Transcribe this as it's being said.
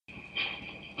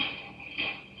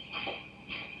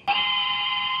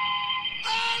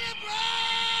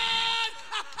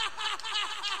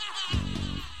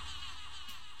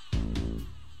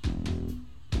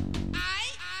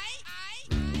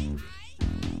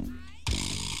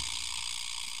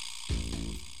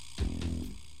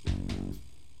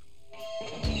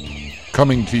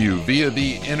Coming to you via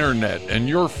the internet and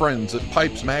your friends at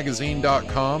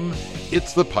PipesMagazine.com,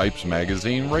 it's the Pipes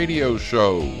Magazine radio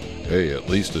show. Hey, at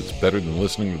least it's better than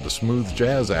listening to the Smooth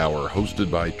Jazz Hour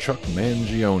hosted by Chuck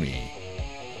Mangione.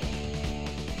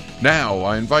 Now,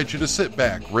 I invite you to sit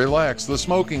back, relax, the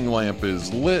smoking lamp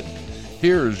is lit.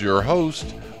 Here's your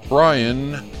host,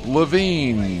 Brian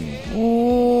Levine.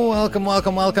 Ooh,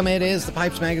 welcome. It is the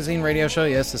Pipes Magazine radio show.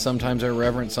 Yes, the sometimes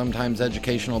irreverent, sometimes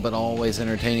educational, but always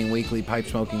entertaining weekly pipe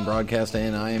smoking broadcast.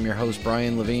 And I am your host,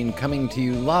 Brian Levine, coming to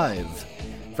you live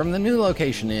from the new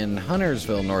location in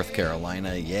Huntersville, North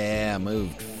Carolina. Yeah,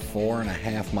 moved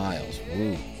 4.5 miles.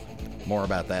 Ooh, more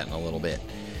about that in a little bit.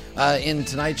 In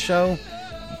tonight's show,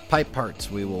 pipe parts.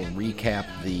 We will recap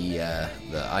the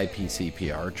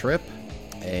IPCPR trip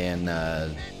and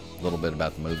a little bit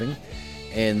about the moving.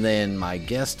 And then my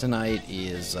guest tonight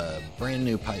is brand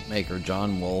new pipe maker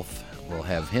John Wolf. We'll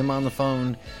have him on the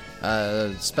phone.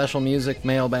 Special music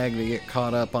mailbag to get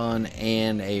caught up on,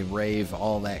 and a rave,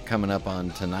 all that coming up on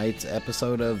tonight's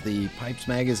episode of the Pipes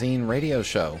Magazine radio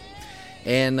show.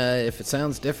 And if it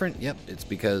sounds different, yep, it's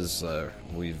because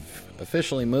we've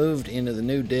officially moved into the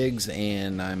new digs,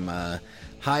 and I'm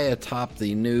high atop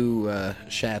the new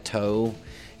chateau,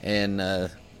 and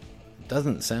it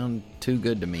doesn't sound too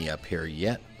good to me up here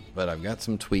yet, but I've got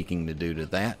some tweaking to do to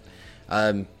that.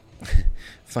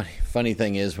 Funny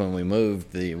thing is, when we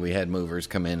moved, we had movers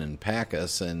come in and pack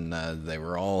us, and they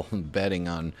were all betting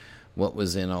on what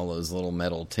was in all those little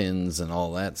metal tins and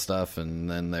all that stuff, and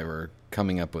then they were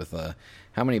coming up with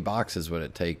how many boxes would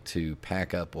it take to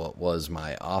pack up what was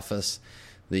my office.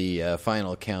 The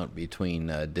final count between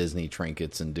Disney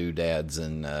trinkets and doodads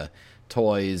and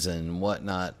toys and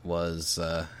whatnot was,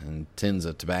 and tins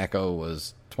of tobacco,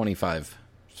 was 25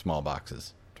 small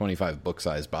boxes, 25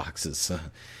 book-sized boxes. So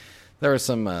there was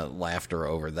some laughter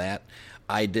over that.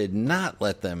 I did not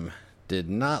let them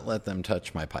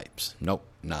touch my pipes. Nope,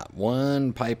 not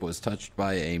one pipe was touched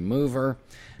by a mover.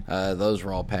 Those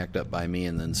were all packed up by me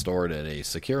and then stored at a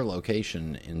secure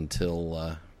location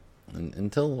until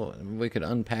we could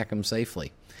unpack them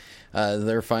safely.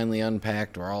 They're finally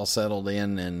unpacked. We're all settled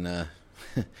in, and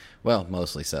well,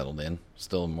 mostly settled in.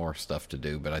 Still more stuff to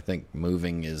do, but I think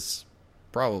moving is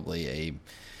probably a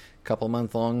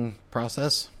couple-month-long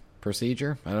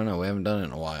procedure. I don't know. We haven't done it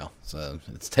in a while, so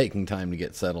it's taking time to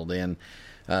get settled in.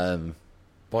 Boy,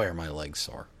 are my legs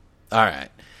sore. All right.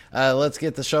 Let's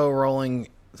get the show rolling.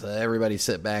 So everybody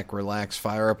sit back, relax,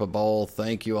 fire up a bowl.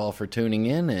 Thank you all for tuning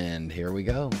in, and here we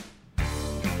go.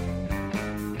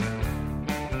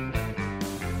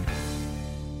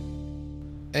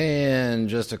 And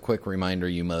just a quick reminder,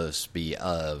 you must be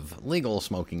of legal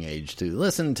smoking age to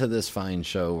listen to this fine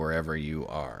show wherever you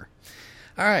are.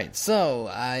 All right, so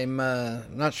I'm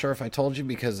not sure if I told you,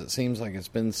 because it seems like it's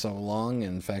been so long.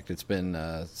 In fact, it's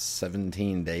been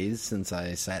 17 days since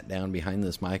I sat down behind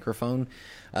this microphone.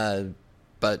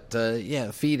 But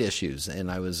yeah, feed issues,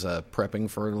 and I was prepping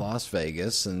for Las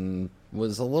Vegas and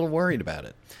was a little worried about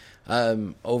it.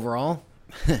 Overall,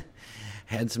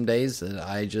 had some days that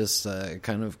I just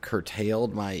kind of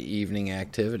curtailed my evening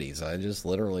activities. I just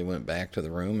literally went back to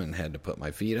the room and had to put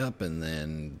my feet up, and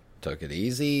then took it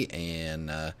easy, and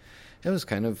it was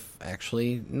kind of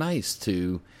actually nice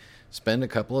to spend a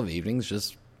couple of evenings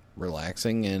just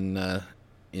relaxing in the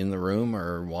room,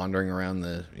 or wandering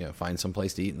around find some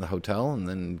place to eat in the hotel, and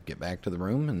then get back to the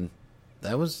room, and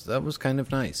that was kind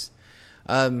of nice.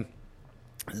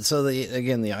 So the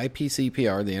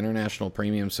IPCPR, the International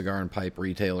Premium Cigar and Pipe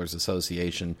Retailers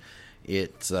Association,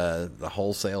 it's the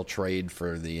wholesale trade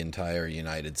for the entire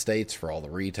United States for all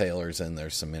the retailers, and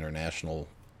there's some international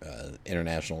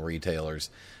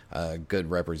retailers, good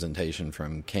representation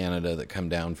from Canada that come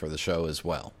down for the show as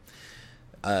well.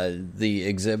 The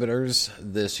exhibitors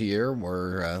this year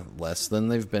were less than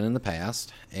they've been in the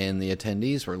past, and the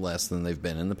attendees were less than they've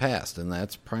been in the past, and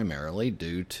that's primarily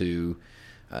due to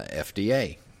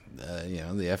FDA.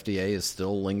 The FDA is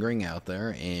still lingering out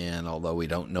there, and although we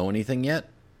don't know anything yet,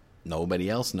 nobody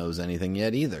else knows anything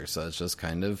yet either, so it's just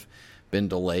kind of been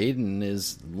delayed and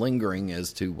is lingering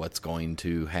as to what's going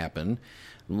to happen.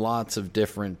 Lots of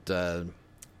different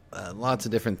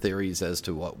theories as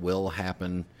to what will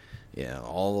happen,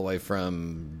 all the way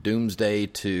from doomsday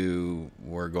to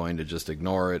we're going to just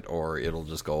ignore it, or it'll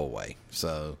just go away.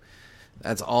 So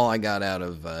that's all I got out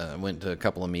of I went to a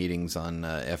couple of meetings on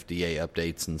FDA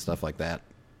updates and stuff like that.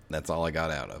 That's all I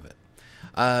got out of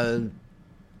it.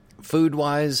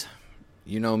 Food-wise,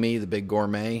 you know me, the big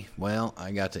gourmet. Well,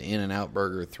 I got to In-N-Out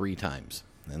Burger 3 times,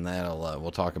 and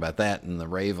we'll talk about that in the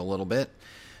rave a little bit.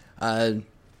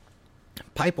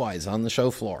 Pipe-wise, on the show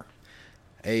floor,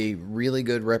 a really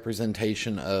good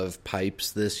representation of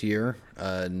pipes this year.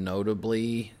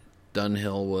 Notably,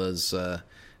 Dunhill was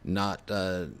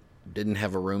didn't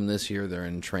have a room this year. They're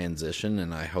in transition,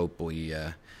 and I hope we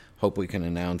can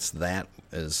announce that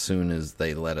as soon as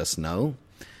they let us know.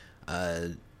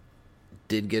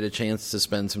 Did get a chance to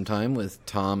spend some time with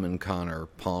Tom and Connor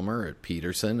Palmer at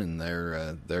Peterson, and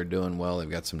they're doing well. They've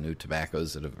got some new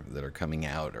tobaccos that are coming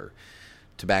out, or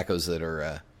tobaccos that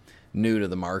are new to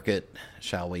the market,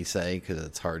 shall we say, because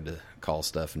it's hard to call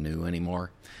stuff new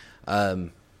anymore.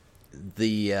 The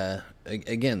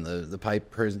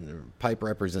pipe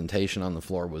representation on the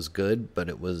floor was good, but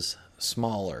it was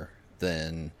smaller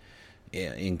than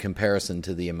in comparison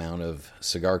to the amount of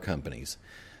cigar companies.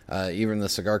 Even the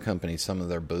cigar companies, some of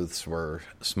their booths were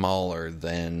smaller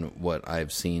than what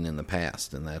I've seen in the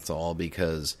past, and that's all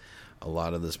because a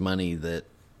lot of this money that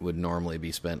would normally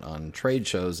be spent on trade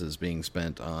shows is being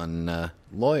spent on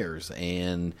lawyers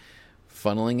and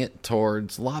funneling it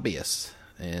towards lobbyists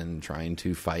and trying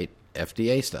to fight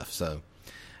FDA stuff. So,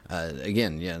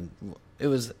 again, it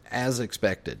was as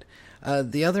expected.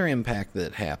 The other impact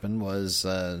that happened was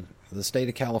the state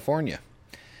of California.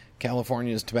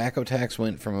 California's tobacco tax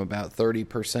went from about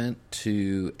 30%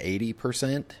 to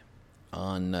 80%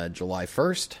 on July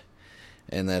 1st,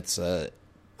 and that's a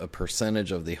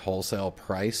percentage of the wholesale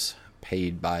price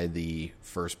paid by the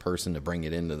first person to bring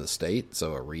it into the state.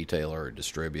 So a retailer or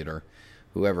distributor,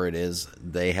 whoever it is,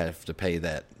 they have to pay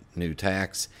that new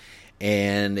tax,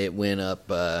 and it went up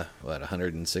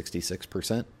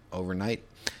 166% overnight.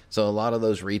 So a lot of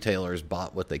those retailers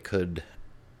bought what they could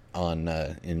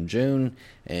in June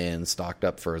and stocked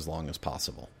up for as long as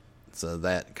possible. So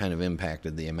that kind of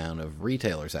impacted the amount of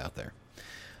retailers out there.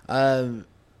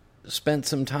 Spent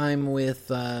some time with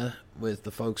the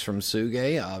folks from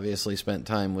Suge. Obviously, spent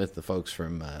time with the folks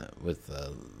from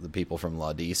the people from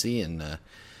Laudisi and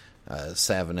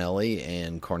Savinelli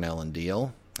and Cornell and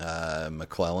Deal.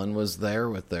 McClellan was there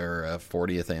with their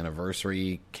 40th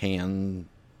anniversary can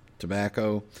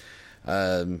tobacco.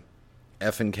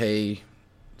 F&K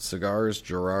Cigars,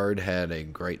 Gerard had a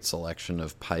great selection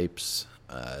of pipes.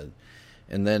 And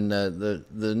then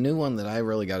the new one that I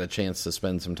really got a chance to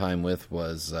spend some time with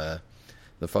was the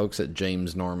folks at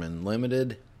James Norman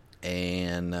Limited.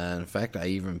 And in fact, I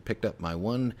even picked up my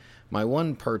one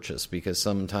purchase, because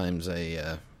sometimes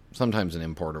an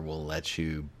importer will let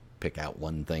you pick out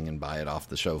one thing and buy it off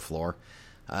the show floor.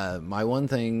 My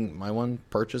one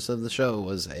purchase of the show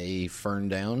was a Fern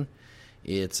Down.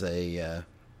 It's a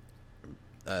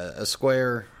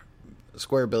square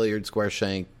billiard, square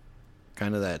shank,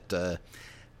 kind of that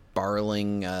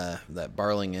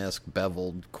Barling-esque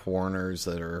beveled corners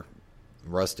that are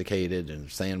rusticated and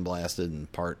sandblasted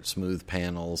and part smooth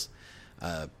panels.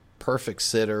 Perfect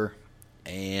sitter,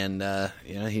 and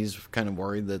he's kind of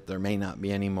worried that there may not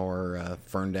be any more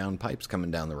Fern Down pipes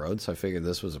coming down the road, so I figured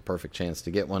this was a perfect chance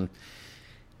to get one.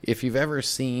 If you've ever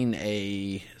seen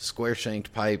a square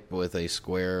shanked pipe with a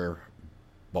square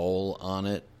bowl on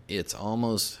it, it's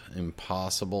almost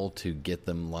impossible to get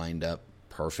them lined up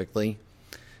perfectly.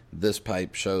 This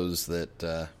pipe shows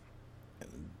that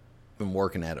been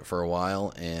working at it for a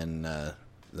while, and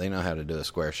they know how to do a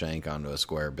square shank onto a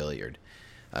square billiard.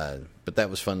 But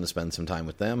that was fun to spend some time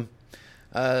with them.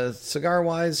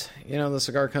 Cigar-wise, the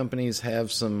cigar companies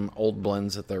have some old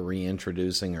blends that they're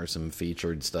reintroducing, or some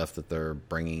featured stuff that they're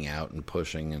bringing out and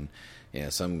pushing,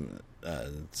 and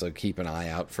so keep an eye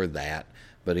out for that.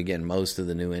 But again, most of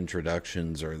the new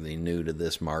introductions, or the new to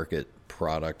this market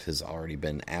product, has already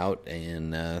been out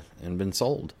and been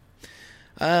sold.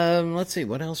 Let's see,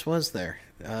 what else was there?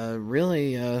 That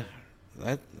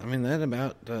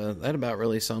about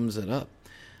really sums it up.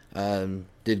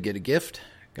 Did get a gift.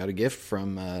 Got a gift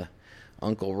from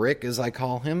Uncle Rick, as I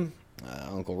call him.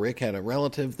 Uncle Rick had a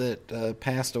relative that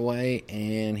passed away,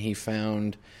 and he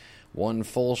found one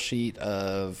full sheet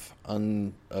of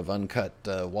uncut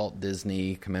Walt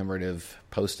Disney commemorative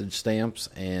postage stamps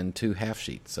and 2 half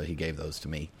sheets. So he gave those to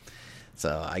me.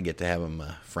 So I get to have them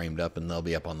framed up, and they'll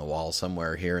be up on the wall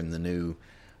somewhere here in the new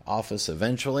office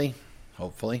eventually,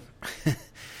 hopefully. A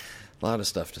lot of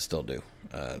stuff to still do.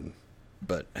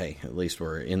 But hey, at least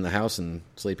we're in the house and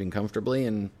sleeping comfortably,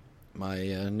 and my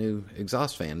new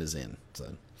exhaust fan is in. So,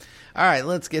 all right,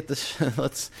 let's get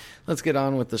let's get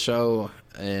on with the show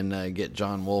and get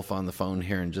John Wolf on the phone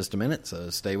here in just a minute.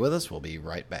 So stay with us. We'll be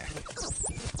right back.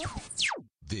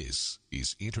 This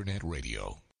is Internet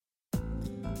Radio.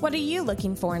 What are you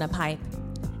looking for in a pipe?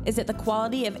 Is it the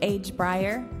quality of aged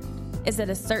briar? Is it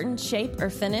a certain shape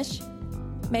or finish?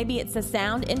 Maybe it's the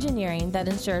sound engineering that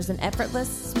ensures an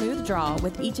effortless, smooth draw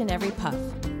with each and every puff.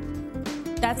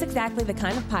 That's exactly the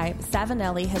kind of pipe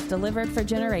Savinelli has delivered for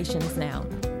generations now.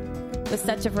 With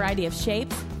such a variety of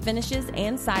shapes, finishes,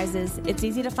 and sizes, it's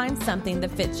easy to find something that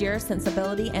fits your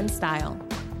sensibility and style.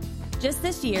 Just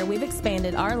this year, we've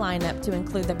expanded our lineup to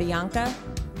include the Bianca,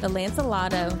 the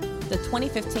Lanceolato, the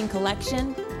 2015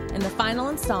 collection, and the final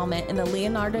installment in the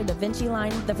Leonardo da Vinci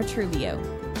line, the Vitruvio.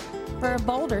 For a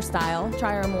bolder style,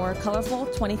 try our more colorful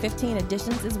 2015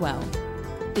 editions as well.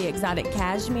 The exotic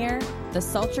cashmere, the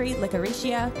sultry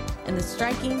Licoricia, and the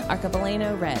striking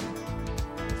Arcobaleno red.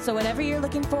 So whatever you're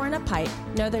looking for in a pipe,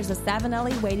 know there's a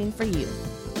Savinelli waiting for you.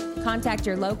 Contact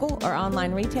your local or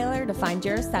online retailer to find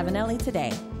your Savinelli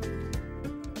today.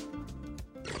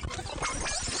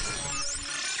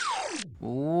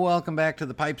 Welcome back to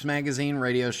the Pipes Magazine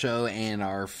radio show, and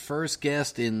our first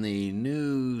guest in the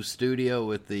new studio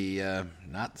with the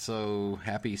not so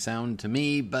happy sound to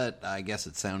me, but I guess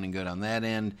it's sounding good on that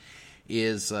end,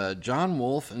 is John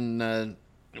Wolf, and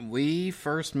we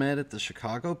first met at the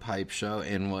Chicago Pipe Show,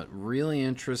 and what really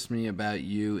interests me about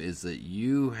you is that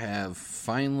you have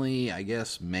finally, I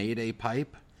guess, made a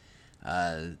pipe.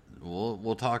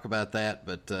 We'll talk about that,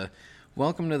 but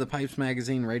welcome to the Pipes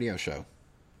Magazine radio show.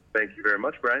 Thank you very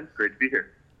much, Brian. Great to be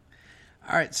here.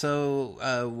 All right,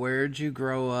 so where'd you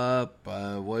grow up?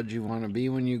 What'd you want to be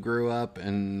when you grew up?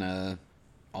 And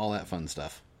all that fun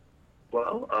stuff.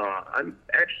 Well, I'm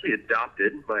actually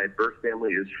adopted. My birth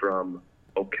family is from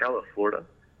Ocala, Florida,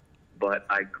 but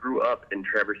I grew up in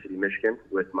Traverse City, Michigan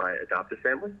with my adoptive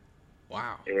family.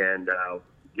 Wow. And,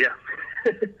 yeah.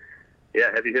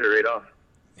 Yeah, have you hit it right off?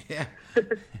 Yeah.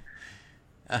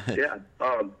 Yeah.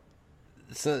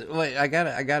 So wait, I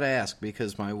gotta ask,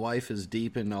 because my wife is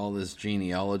deep into all this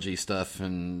genealogy stuff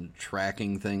and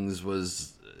tracking things.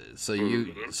 So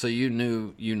you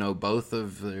know both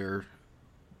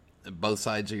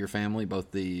sides of your family,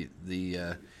 both the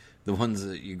ones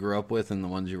that you grew up with and the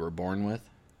ones you were born with.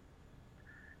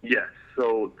 Yes.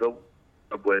 So it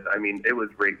was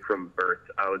right from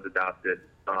birth. I was adopted.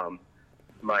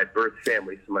 My birth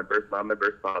family, so my birth mom, my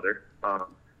birth father.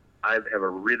 I have a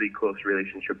really close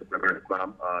relationship with my birth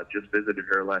mom. Just visited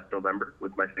her last November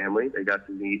with my family. They got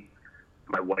to meet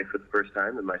my wife for the first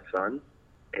time and my son.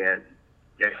 And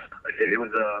yeah, it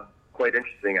was quite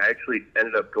interesting. I actually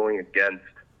ended up going against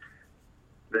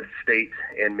the state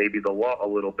and maybe the law a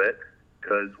little bit,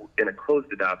 because in a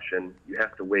closed adoption, you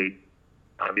have to wait,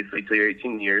 obviously, till you're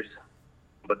 18 years,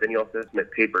 but then you also have to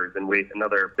submit papers and wait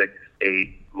another 6,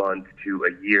 8 months to a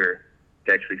year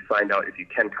to actually find out if you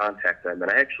can contact them. And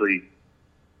I actually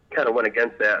kind of went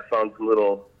against that, found some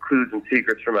little clues and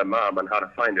secrets from my mom on how to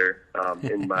find her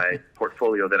in my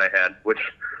portfolio that I had, which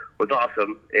was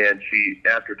awesome. And she,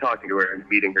 after talking to her and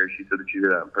meeting her, she said that she did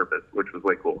that on purpose, which was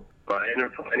way cool. But I ended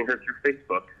up finding her through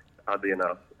Facebook, oddly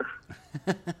enough.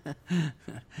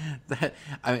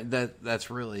 That's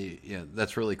really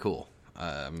cool.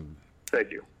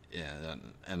 Thank you. Yeah,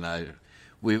 and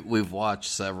We've watched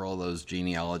several of those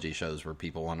genealogy shows where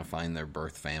people want to find their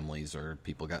birth families, or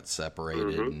people got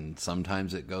separated, and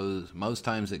most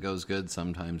times it goes good,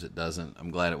 sometimes it doesn't.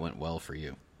 I'm glad it went well for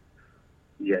you.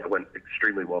 Yeah, it went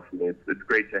extremely well for me. It's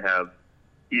great to have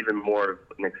even more of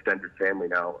an extended family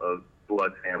now, of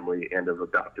blood family and of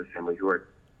adoptive family, who are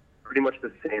pretty much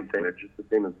the same thing. It's just the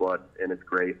same as blood, and it's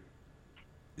great.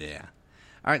 Yeah.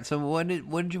 All right, so what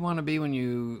did you want to be when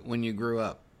you grew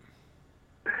up?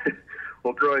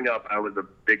 Well, growing up, I was a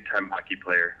big-time hockey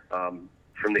player. From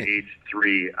the age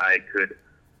 3, I could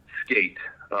skate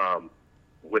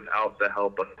without the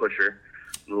help of pusher,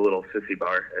 the little sissy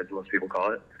bar, as most people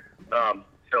call it.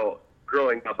 So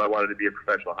growing up, I wanted to be a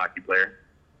professional hockey player,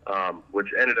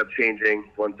 which ended up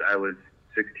changing once I was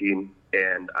 16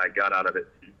 and I got out of it.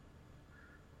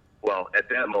 Well, at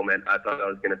that moment, I thought I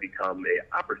was going to become an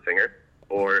opera singer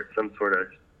or some sort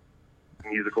of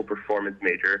musical performance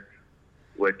major,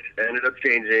 which ended up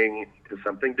changing to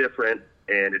something different,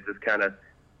 and it just kind of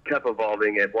kept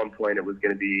evolving. At one point, it was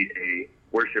going to be a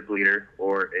worship leader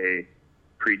or a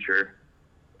preacher,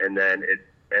 and then it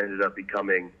ended up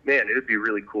becoming, man, it would be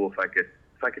really cool if I could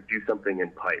do something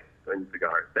in pipe and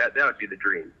cigars. That would be the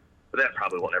dream, but that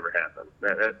probably won't ever happen.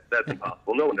 That's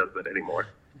impossible. No one does that anymore.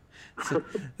 So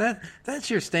that's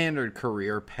your standard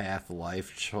career path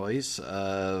life choice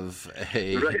of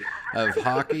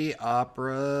hockey,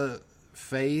 opera,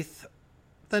 faith,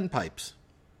 then pipes.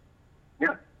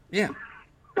 Yeah. Yeah.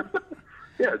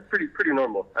 Yeah, it's pretty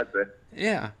normal, I'd say.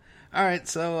 Yeah. All right.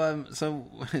 So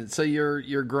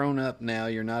you're grown up now.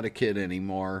 You're not a kid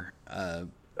anymore. A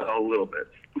little bit.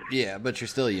 Yeah, but you're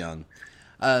still young.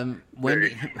 When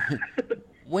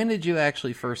did you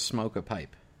actually first smoke a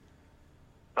pipe?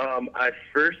 I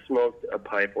first smoked a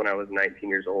pipe when I was 19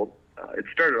 years old. it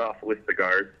started off with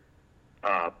cigars,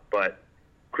 but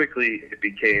quickly it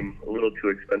became a little too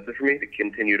expensive for me to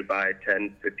continue to buy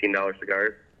 $10, $15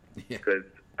 cigars because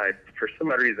I, for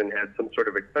some odd reason, had some sort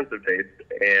of expensive taste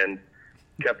and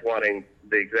kept wanting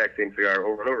the exact same cigar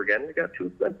over and over again. It got too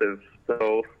expensive.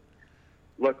 So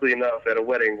luckily enough, at a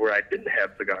wedding where I didn't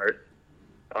have cigars,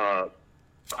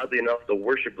 oddly enough, the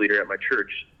worship leader at my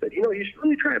church said, you should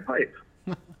really try a pipe.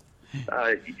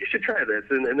 You should try this.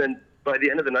 And then by the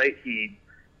end of the night, he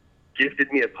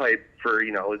gifted me a pipe for,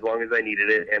 as long as I needed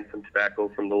it, and some tobacco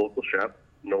from the local shop,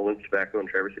 Nolan's Tobacco in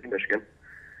Traverse City, Michigan.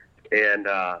 And,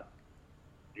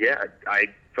 I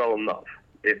fell in love.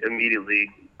 Immediately,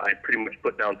 I pretty much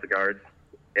put down cigars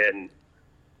and,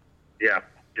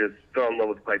 just fell in love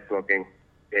with pipe smoking.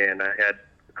 And I had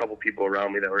a couple people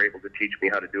around me that were able to teach me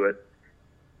how to do it.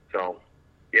 So,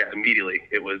 immediately,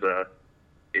 it was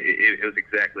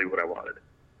exactly what I wanted.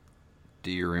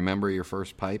 Do you remember your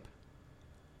first pipe?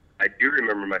 I do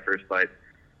remember my first pipe.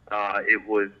 It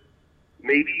was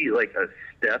maybe like a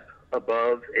step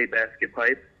above a basket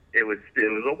pipe. It was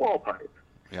a wall pipe.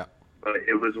 Yeah. But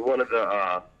it was one of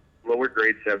the lower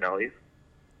grade 7Ls,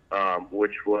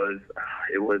 which was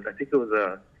I think it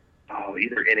was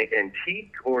either an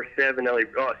antique or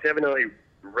 7L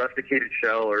rusticated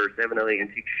shell or 7L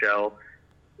antique shell,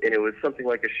 and it was something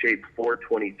like a shape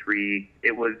 423.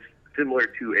 It was similar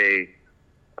to a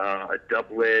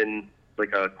Dublin,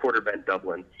 like a quarter bent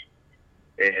Dublin,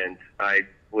 and I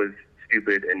was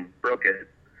stupid and broke it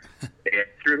and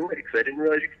threw it away because I didn't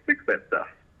realize you could fix that stuff.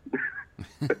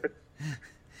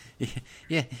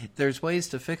 Yeah, there's ways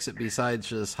to fix it besides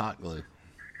just hot glue.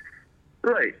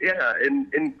 Right, yeah, and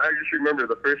I just remember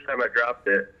the first time I dropped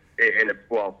it, and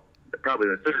probably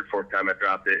the third or fourth time I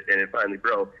dropped it, and it finally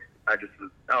broke. I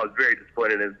was very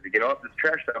disappointed as this is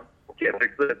trash now. I can't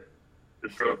fix this.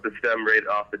 Just broke the stem right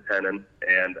off the tenon,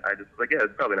 and I just was like,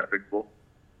 it's probably not fixable.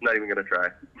 I'm not even going to try.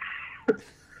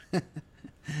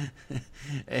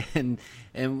 And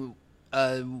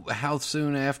how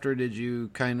soon after did you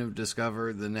kind of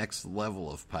discover the next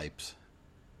level of pipes?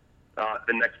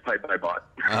 The next pipe I bought.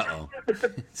 Uh-oh.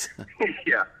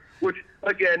 Yeah, which,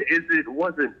 again, it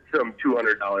wasn't some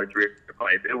 $200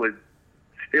 pipe. It was,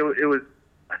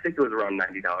 I think it was around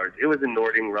 $90. It was a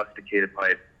Nording rusticated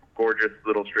pipe, gorgeous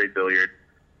little straight billiard.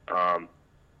 I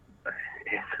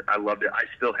loved it. I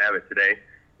still have it today.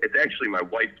 It's actually my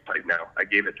wife's pipe now. I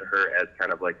gave it to her as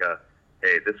kind of like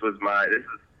hey, this is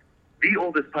the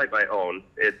oldest pipe I own.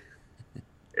 It's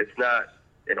not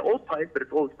an old pipe, but it's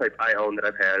the oldest pipe I own that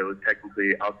I've had. It was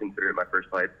technically, I'll consider it my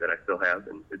first pipe that I still have,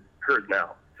 and it's hers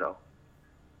now. So,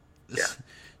 yeah.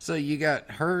 So you got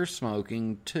her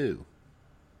smoking too?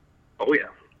 Oh yeah,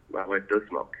 my wife does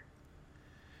smoke.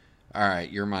 All right,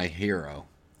 you're my hero.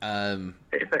 Hey,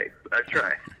 thanks. I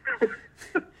try.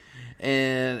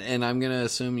 And I'm going to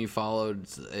assume you followed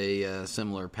a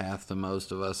similar path to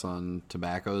most of us on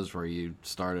tobaccos, where you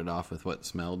started off with what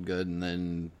smelled good and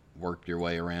then worked your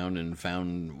way around and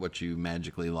found what you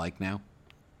magically like now?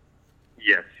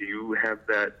 Yes, you have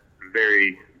that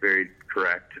very, very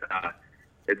correct.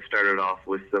 It started off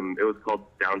with it was called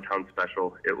Downtown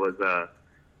Special. It was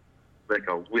like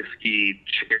a whiskey,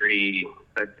 cherry,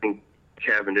 I think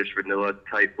Cavendish vanilla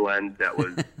type blend that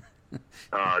was...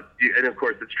 and of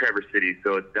course it's Traverse City,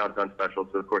 so it's Downtown Special,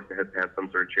 so of course it has to have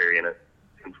some sort of cherry in it,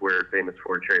 since we're famous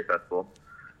for a cherry festival.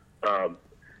 And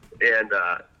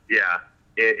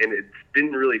it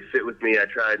didn't really fit with me. I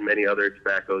tried many other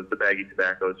tobaccos, the baggy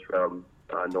tobaccos from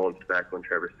Nolan's Tobacco in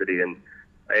Traverse City, and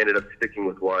I ended up sticking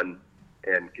with one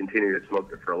and continued to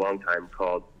smoke it for a long time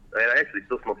and I actually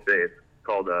still smoke today. It's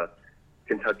called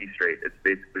Kentucky Straight. It's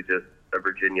basically just a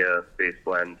Virginia-based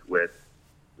blend with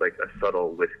like a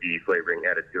subtle whiskey flavoring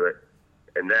added to it.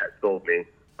 And that sold me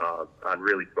on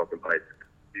really smoking pipes.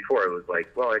 Before it was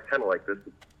like, well, I kind of like this.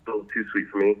 It's a little too sweet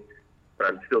for me, but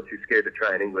I'm still too scared to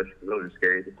try in English because those are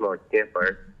scary. They smell like a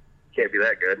campfire. Can't be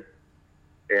that good.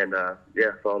 And,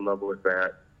 fell in love with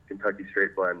that Kentucky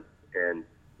Straight blend. And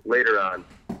later on,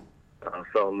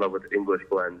 fell in love with English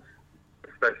blends,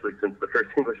 especially since the first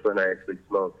English blend I actually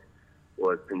smoked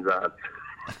was Penzance.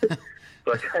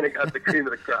 So I kind of got the cream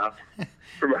of the crop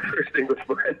for my first English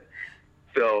blend.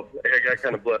 So I got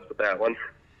kind of blessed with that one.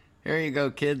 Here you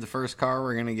go, kid. The first car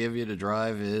we're going to give you to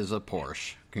drive is a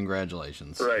Porsche.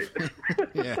 Congratulations. Right.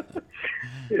 Yeah.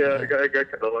 Yeah, I got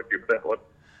kind of lucky with that one.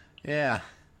 Yeah.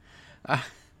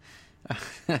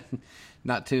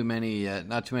 Not too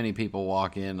many people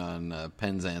walk in on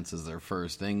Penzance as their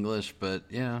first English, but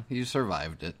yeah, you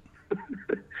survived it.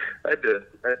 I did.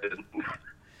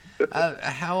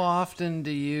 How often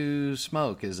do you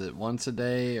smoke? Is it once a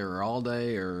day or all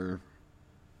day or?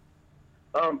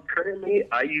 Currently,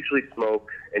 I usually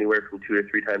smoke anywhere from 2 to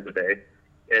 3 times a day,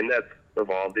 and that's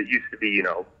evolved. It used to be,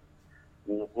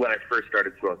 when I first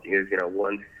started smoking, it was,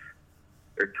 once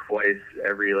or twice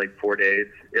every, 4 days.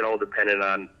 It all depended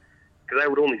on, because I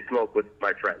would only smoke with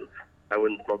my friends. I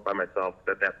wouldn't smoke by myself.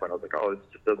 At that point, I was like, oh, this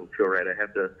just doesn't feel right. I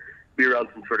have to be around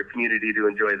some sort of community to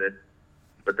enjoy this.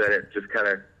 But then it just kind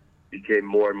of became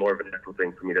more and more of a natural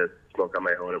thing for me to smoke on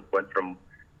my own. It went from,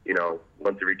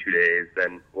 once every 2 days,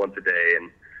 then once a day,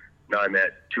 and now I'm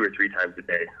at 2 or 3 times a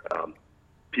day.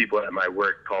 People at my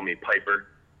work call me Piper,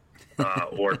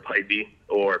 or Pipey,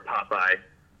 or Popeye,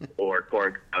 or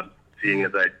Corn Cob, seeing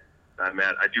as I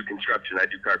do construction, I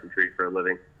do carpentry for a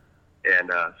living,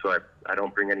 and so I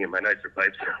don't bring any of my nicer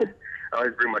pipes. I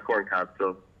always bring my corn cob,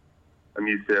 so I'm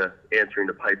used to answering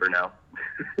to Piper now.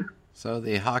 So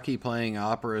the hockey-playing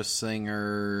opera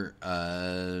singer,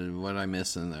 what I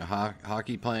miss in there?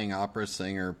 Hockey-playing opera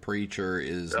singer, preacher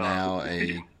is now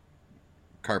a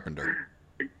carpenter.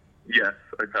 Yes,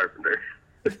 a carpenter.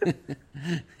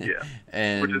 Yeah,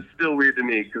 and which is still weird to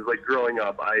me because, growing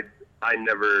up, I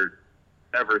never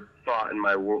ever thought in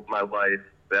my life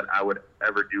that I would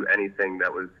ever do anything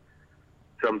that was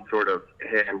some sort of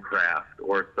handcraft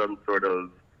or some sort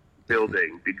of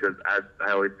building, because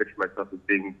I always pictured myself as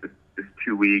being just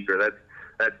too weak, or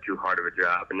that's too hard of a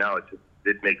job. And now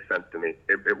it makes sense to me.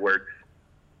 It works.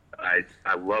 I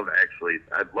love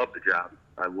the job.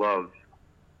 I love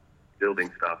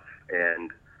building stuff,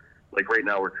 and right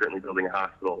now we're currently building a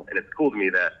hospital, and it's cool to me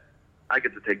that I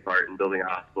get to take part in building a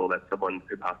hospital that someone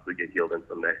could possibly get healed in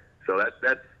someday. So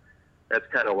that's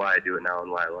kind of why I do it now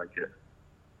and why I like it.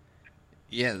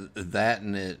 Yeah, that,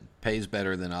 and it pays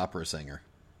better than opera singer.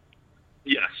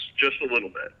 Yes, just a little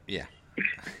bit. Yeah.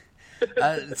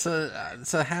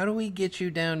 So how do we get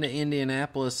you down to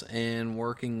Indianapolis and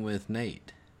working with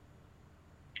Nate?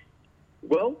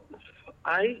 Well,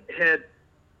 I had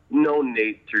known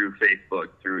Nate through Facebook,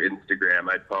 through Instagram.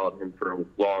 I'd followed him for a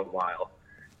long while,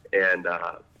 and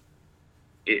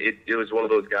it was one of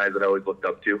those guys that I always looked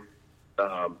up to,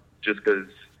 just because,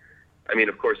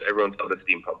 of course, everyone saw the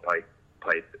steam pump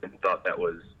pipe and thought that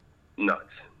was nuts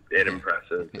and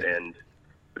impressive and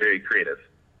very creative.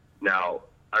 Now,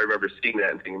 I remember seeing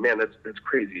that and thinking, man, that's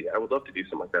crazy. I would love to do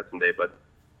something like that someday, but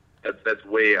that's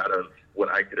way out of what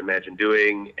I could imagine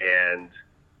doing, and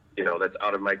that's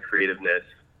out of my creativeness.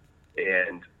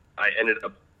 And I ended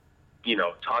up,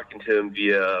 talking to him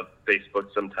via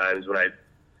Facebook sometimes when I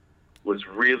was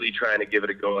really trying to give it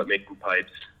a go at making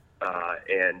pipes.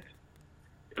 And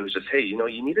it was just, hey, you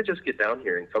need to just get down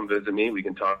here and come visit me. We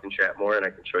can talk and chat more, and I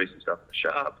can show you some stuff in the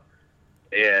shop.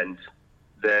 And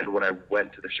then when I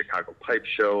went to the Chicago Pipe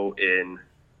Show in,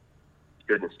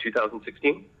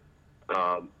 2016,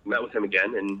 met with him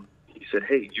again, and he said,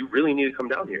 hey, you really need to come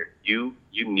down here. You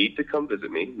need to come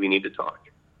visit me. We need to talk.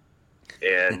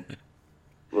 And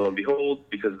lo and behold,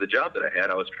 because of the job that I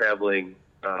had, I was traveling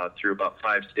through about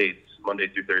 5 states Monday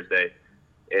through Thursday,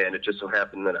 and it just so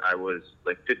happened that I was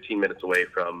 15 minutes away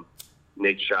from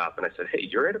Nate's shop, and I said, hey,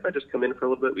 you're right if I just come in for a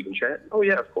little bit, we can chat? Oh,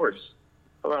 yeah, of course.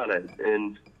 Come on in.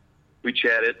 And we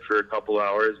chatted for a couple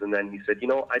hours, and then he said,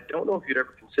 I don't know if you'd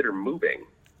ever consider moving,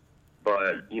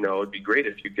 but, it'd be great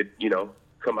if you could,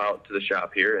 come out to the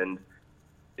shop here and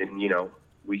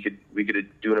we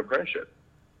could do an apprenticeship.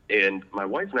 And my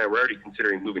wife and I were already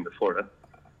considering moving to Florida,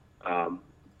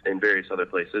 and various other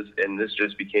places. And this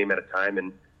just became at a time,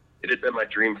 and it had been my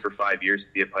dream for 5 years to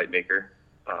be a pipe maker.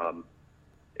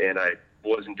 And I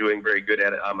wasn't doing very good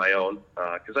at it on my own,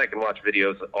 because I can watch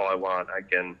videos all I want. I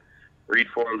can read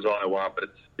forums all I want, but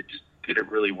it just didn't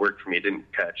really work for me. It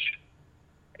didn't catch.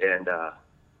 And,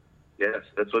 yes,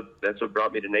 that's what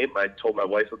brought me to Nate. I told my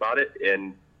wife about it,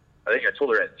 and I think I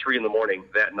told her at 3 a.m.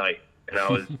 that night. And I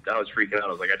was freaking out. I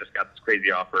was like, I just got this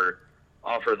crazy offer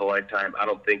of the lifetime. I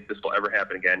don't think this will ever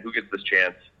happen again. Who gets this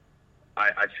chance?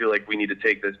 I feel like we need to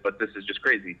take this, but this is just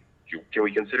crazy. Can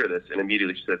we consider this? And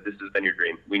immediately she said, this has been your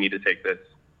dream. We need to take this.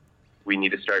 We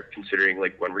need to start considering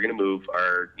when we're going to move.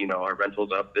 Our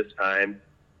rental's up this time.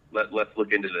 Let's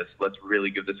look into this. Let's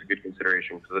really give this a good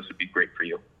consideration, because this would be great for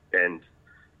you. And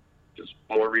just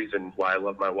more reason why I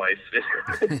love my wife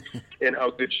and how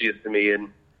good she is to me and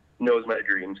knows my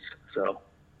dreams. So,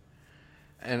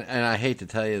 and I hate to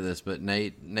tell you this, but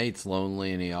Nate's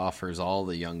lonely, and he offers all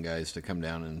the young guys to come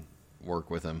down and work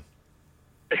with him.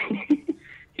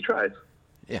 He tries.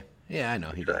 Yeah, I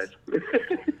know he tries.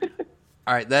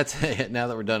 All right, that's it. Now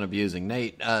that we're done abusing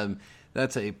Nate,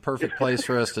 that's a perfect place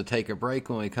for us to take a break.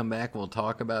 When we come back, we'll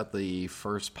talk about the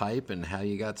first pipe and how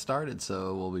you got started.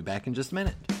 So we'll be back in just a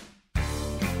minute.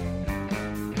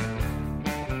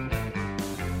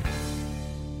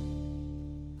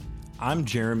 I'm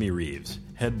Jeremy Reeves,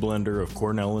 head blender of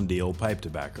Cornell & Deal Pipe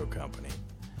Tobacco Company.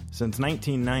 Since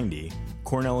 1990,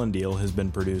 Cornell & Deal has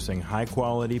been producing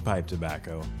high-quality pipe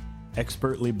tobacco,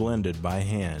 expertly blended by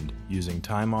hand using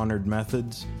time-honored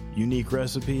methods, unique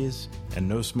recipes, and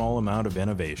no small amount of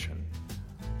innovation.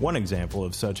 One example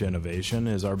of such innovation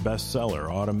is our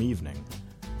bestseller, Autumn Evening.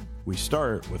 We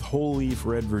start with whole-leaf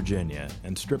red Virginia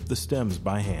and strip the stems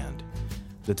by hand.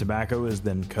 The tobacco is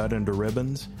then cut into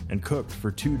ribbons and cooked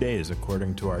for 2 days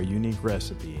according to our unique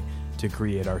recipe to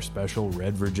create our special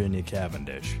red Virginia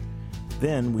Cavendish.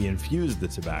 Then we infuse the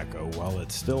tobacco while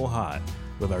it's still hot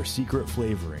with our secret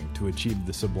flavoring to achieve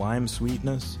the sublime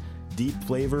sweetness, deep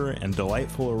flavor, and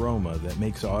delightful aroma that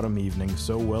makes Autumn Evening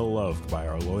so well loved by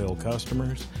our loyal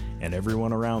customers and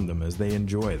everyone around them as they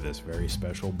enjoy this very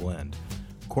special blend.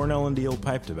 Cornell & Deal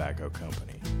Pipe Tobacco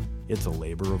Company. It's a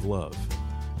labor of love.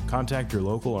 Contact your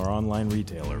local or online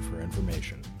retailer for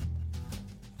information.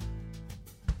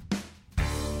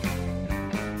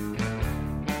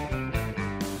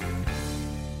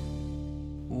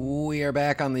 We are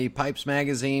back on the Pipes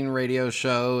Magazine radio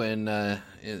show, and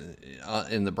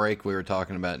in the break we were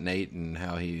talking about Nate and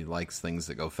how he likes things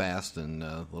that go fast and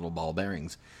little ball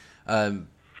bearings.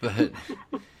 But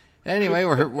anyway,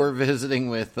 we're visiting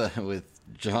with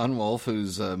John Wolf,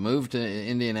 who's moved to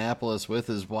Indianapolis with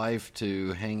his wife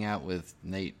to hang out with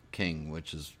Nate King,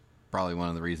 which is probably one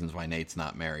of the reasons why Nate's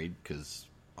not married, because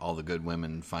all the good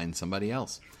women find somebody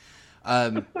else.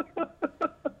 All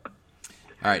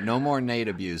right, no more Nate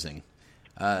abusing.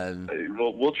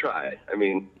 We'll try. I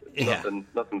mean,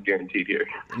 nothing's guaranteed here.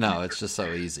 No, it's just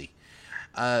so easy.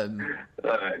 I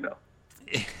know.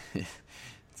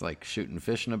 It's like shooting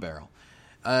fish in a barrel.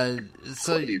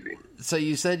 So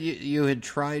you said you had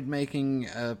tried making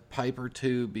a pipe or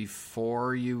two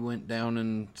before you went down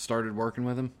and started working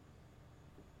with him?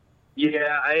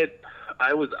 Yeah,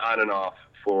 I was on and off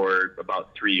for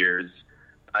about 3 years.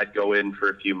 I'd go in for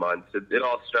a few months. It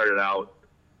all started out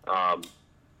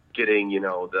getting,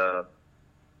 the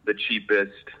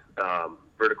cheapest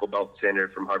vertical belt sander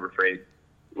from Harbor Freight,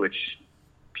 which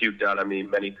puked out on me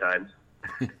many times.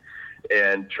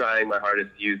 And trying my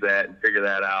hardest to use that and figure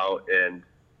that out, and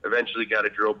eventually got a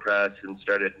drill press and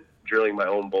started drilling my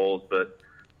own bowls. But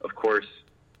of course,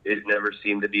 it never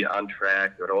seemed to be on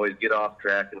track. It would always get off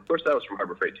track. And of course, that was from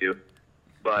Harbor Freight too.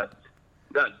 But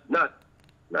not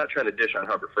trying to dish on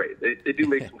Harbor Freight. They do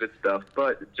make some good stuff,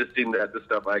 but it just seemed that the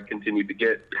stuff I continued to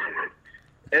get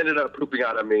ended up pooping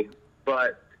out on me.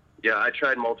 But yeah, I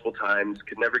tried multiple times,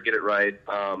 could never get it right.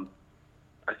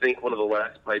 I think one of the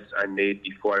last pipes I made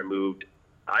before I moved,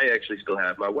 I actually still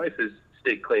have. My wife has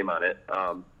staked claim on it.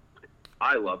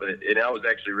 I love it, and I was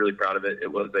actually really proud of it.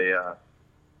 It was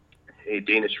a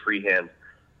Danish freehand,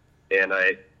 and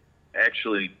I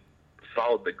actually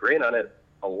followed the grain on it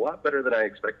a lot better than I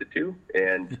expected to.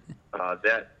 And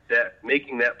that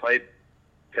making that pipe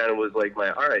kind of was like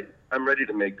all right, I'm ready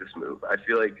to make this move. I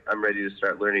feel like I'm ready to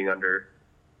start learning under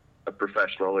a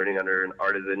professional, learning under an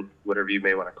artisan, whatever you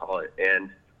may want to call it.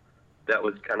 And that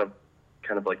was kind of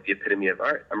like the epitome of, all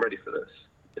right, I'm ready for this.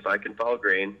 If I can follow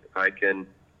grain, if I can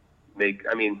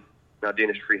now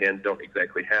Danish freehands don't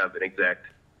exactly have an exact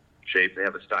shape. They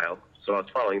have a style. So I was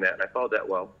following that, and I followed that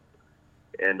well.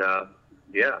 And,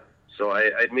 so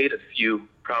I'd made a few,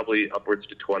 probably upwards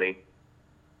to 20,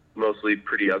 mostly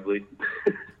pretty ugly,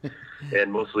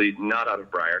 and mostly not out of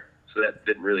briar. So that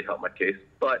didn't really help my case.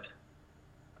 But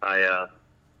I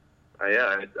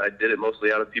did it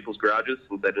mostly out of people's garages,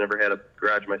 since I'd never had a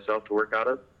garage myself to work out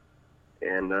of.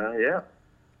 And,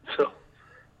 so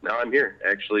now I'm here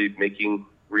actually making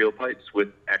real pipes with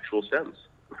actual stems.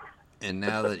 And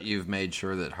now that you've made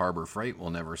sure that Harbor Freight will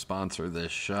never sponsor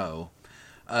this show,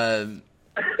 I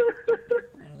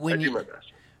do my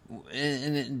best.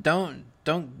 And don't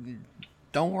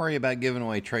worry about giving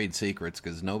away trade secrets,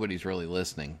 because nobody's really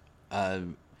listening.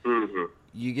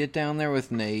 You get down there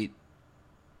with Nate,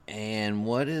 and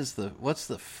what's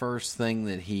the first thing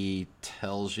that he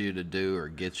tells you to do or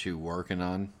gets you working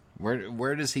on?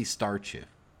 Where does he start you?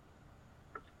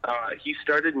 He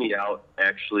started me out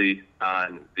actually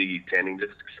on the sanding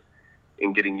discs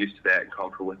and getting used to that and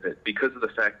comfortable with it, because of the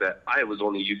fact that I was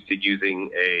only used to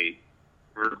using a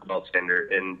vertical belt sander,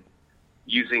 and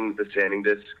using the sanding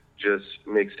disc just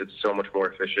makes it so much more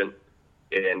efficient,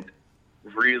 and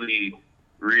really,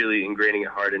 really ingraining it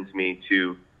hard into me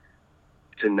to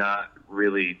not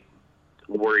really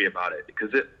worry about it,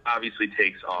 because it obviously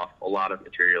takes off a lot of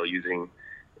material using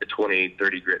a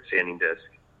 20-30 grit sanding disc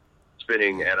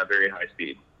spinning at a very high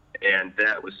speed. And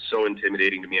that was so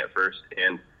intimidating to me at first,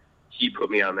 and he put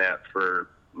me on that for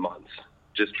months,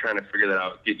 just trying to figure that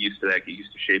out, get used to that, get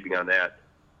used to shaping on that.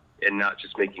 and not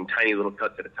just making tiny little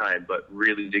cuts at a time, but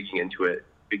really digging into it,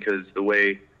 because the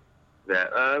way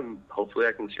that, hopefully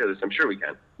I can share this, I'm sure we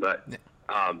can, but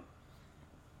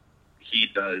he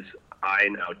does, I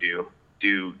now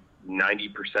do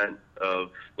 90%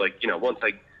 of, like, you know, once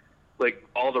like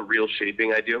all the real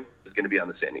shaping I do is going to be on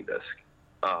the sanding disc.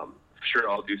 Sure,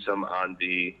 I'll do some on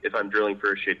if I'm drilling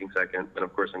for a shaping second, then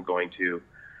of course I'm going to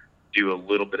do a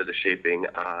little bit of the shaping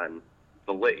on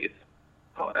the lathe.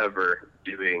 However,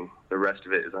 doing the rest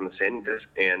of it is on the sanding disc,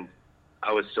 and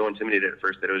I was so intimidated at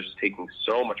first that it was just taking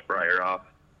so much briar off,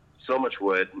 so much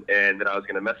wood, and that I was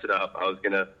going to mess it up. I was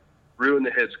going to ruin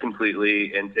the hits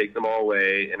completely and take them all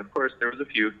away. And of course, there was a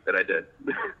few that I did,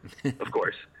 of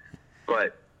course.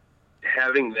 But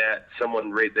having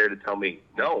someone right there to tell me,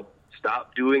 no,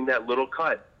 stop doing that little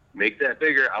cut. Make that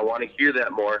bigger. I want to hear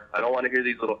that more. I don't want to hear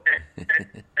these little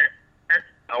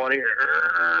I want to hear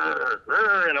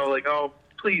and I was like, oh,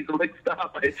 please. I'm like,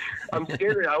 stop. I'm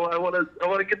scared. I want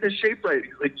to get this shape right.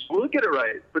 He's like, we'll get it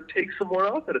right, but take some more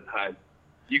off at a time.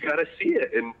 You got to see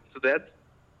it. And so that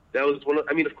was one of,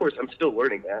 I mean, of course, I'm still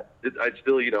learning that. I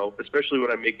still, you know, especially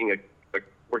when I'm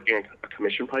working on a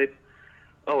commission pipe,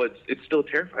 it's still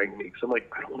terrifying to me, because I'm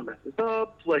like, I don't want to mess this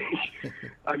up. Like,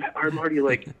 I'm already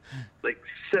like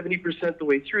 70% the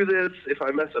way through this. If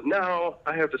I mess up now,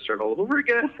 I have to start all over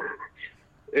again.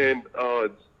 And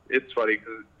it's funny,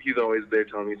 because he's always there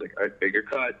telling me, he's like, all right, bigger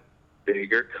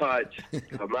cut,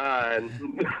 come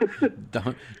on.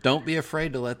 Don't be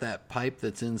afraid to let that pipe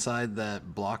that's inside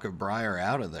that block of briar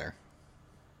out of there.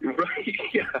 Right?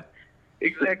 Yeah.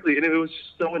 Exactly, and it was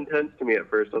just so intense to me at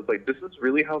first. I was like, this is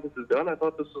really how this is done? I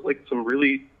thought this was like some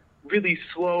really, really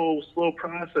slow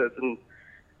process, and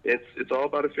it's all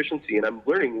about efficiency, and I'm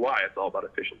learning why it's all about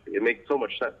efficiency. It makes so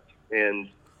much sense, and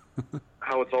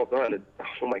how it's all done,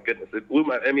 oh my goodness, it blew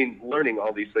learning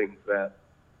all these things that,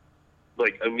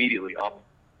 like, immediately,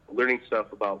 learning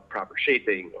stuff about proper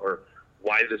shaping, or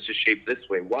why this is shaped this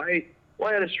way, why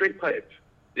on a straight pipe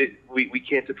we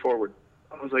can't it forward.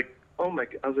 I was like, oh my!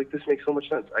 I was like, this makes so much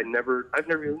sense. I've never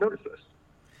even noticed this.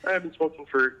 I've been smoking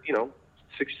for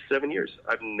 6-7 years.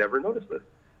 I've never noticed this.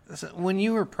 So when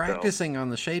you were practicing on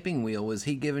the shaping wheel, was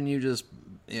he giving you just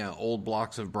old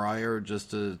blocks of briar just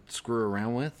to screw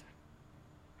around with?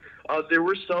 There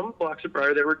were some blocks of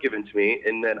briar that were given to me,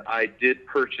 and then I did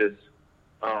purchase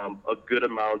a good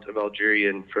amount of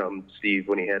Algerian from Steve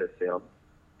when he had a sale,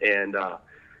 and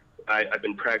I've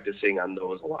been practicing on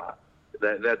those a lot.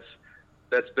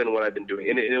 That's been what I've been doing,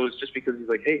 and it was just because he's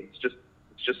like, hey, it's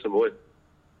just some wood.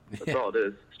 That's all it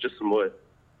is. It's just some wood.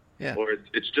 Yeah. Or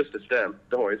it's just a stem.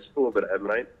 Don't worry, it's just a little bit of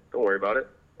ebonite. Don't worry about it.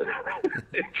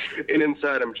 And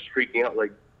inside, I'm just freaking out,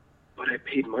 like, but I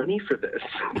paid money for this.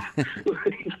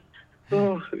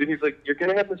 And he's like, you're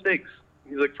gonna have mistakes.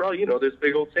 He's like, for all you know, there's a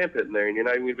big old sandpit in there, and you're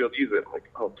not even gonna be able to use it. I'm like,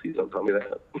 oh, please don't tell me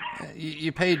that.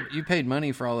 You paid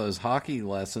money for all those hockey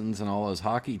lessons and all those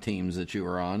hockey teams that you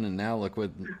were on, and now look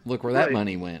where that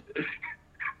money went.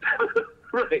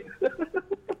 Right.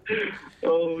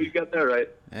 Oh, you got that right.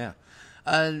 Yeah.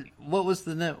 What's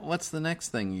the next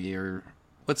thing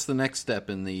what's the next step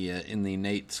in the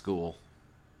Nate school?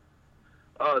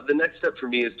 The next step for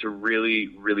me is to really,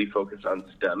 really focus on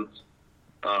stems.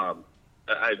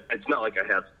 It's not like I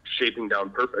have shaping down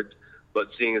perfect, but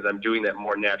seeing as I'm doing that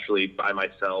more naturally by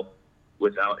myself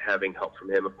without having help from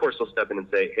him, of course I'll step in and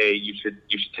say, hey, you should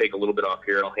take a little bit off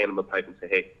here. I'll hand him a pipe and say,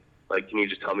 hey, like, can you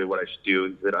just tell me what I should do?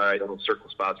 He said, all right, I'll circle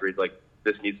spots where he's like,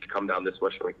 this needs to come down this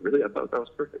much. I'm like, really? I thought that was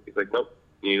perfect. He's like, nope,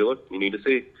 you need to look, you need to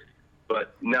see.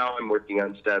 But now I'm working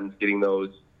on stems, getting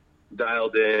those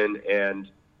dialed in, and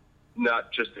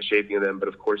not just the shaping of them, but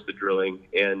of course the drilling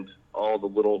and all the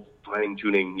little fine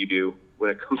tuning you do when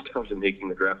it comes down to making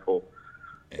the draft hole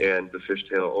and the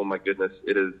fishtail. Oh my goodness,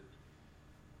 it is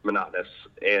monotonous,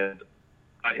 and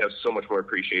I have so much more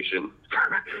appreciation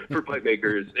for pipe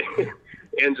makers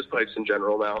and just pipes in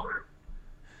general now.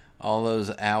 All those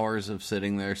hours of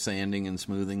sitting there sanding and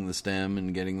smoothing the stem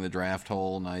and getting the draft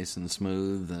hole nice and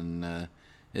smooth, and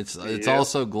it's all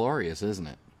so glorious, isn't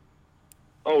it?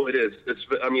 Oh, it is.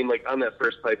 Like on that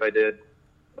first pipe I did,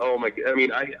 oh my,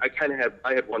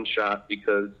 I had one shot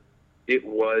because it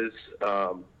was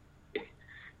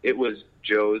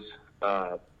Joe's,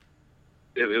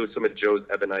 it was some of Joe's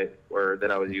ebonite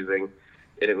that I was using,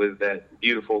 and it was that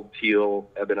beautiful teal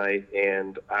ebonite,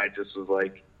 and I just was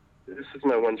like, this is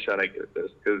my one shot I get at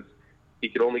this, because he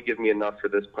could only give me enough for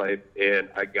this pipe, and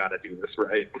I gotta do this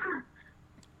right.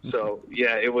 So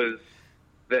yeah, it was,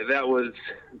 that was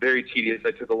very tedious.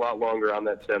 I took a lot longer on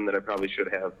that stem than I probably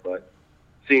should have, but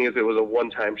seeing as it was a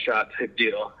one-time shot type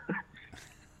deal,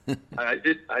 I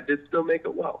did still make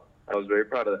it well. I was very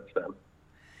proud of that stem.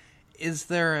 Is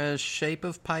there a shape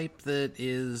of pipe that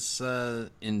is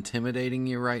intimidating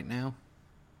you right now?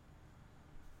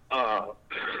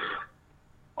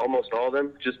 Almost all of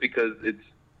them, just because it's,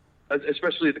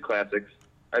 especially the classics.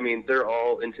 I mean, they're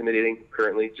all intimidating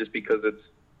currently, just because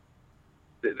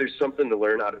there's something to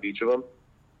learn out of each of them.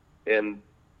 And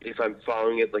if I'm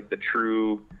following it like the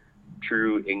true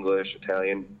English,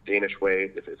 Italian, Danish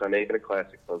way, if I'm making a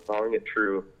classic, if I'm following it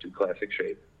true to classic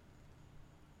shape,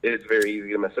 it's very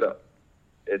easy to mess it up.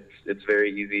 It's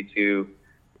very easy to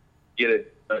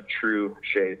get a true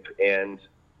shape, and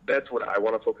that's what I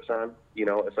want to focus on. You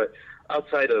know,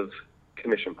 outside of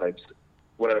commission pipes,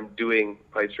 when I'm doing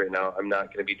pipes right now, I'm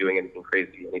not going to be doing anything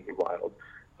crazy, anything wild.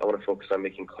 I want to focus on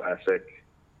making classic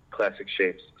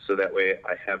shapes, so that way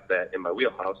I have that in my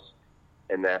wheelhouse,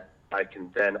 and that I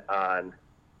can then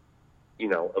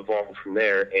evolve from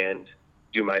there and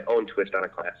do my own twist on a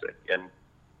classic. And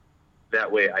that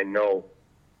way I know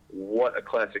what a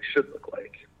classic should look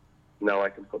like. Now I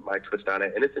can put my twist on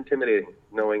it, and it's intimidating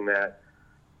knowing that,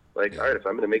 like, all right, if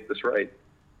I'm going to make this right,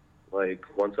 like,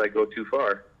 once I go too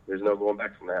far, there's no going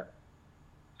back from that.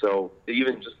 So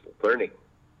even just learning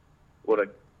what a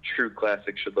true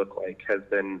classic should look like has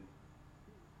been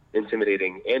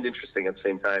intimidating and interesting at the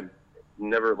same time.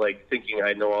 Never, like, thinking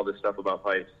I know all this stuff about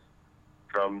pipes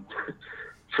from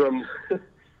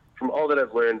all that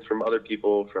I've learned from other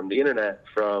people, from the internet,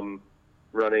 from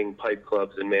running pipe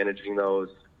clubs and managing those.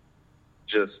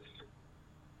 Just,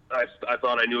 I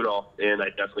thought I knew it all, and I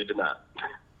definitely did not.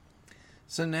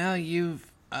 So now you've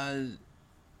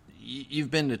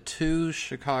been to 2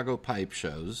 Chicago pipe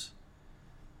shows.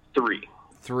 3.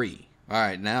 All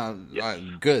right, now, Yes.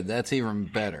 Good. That's even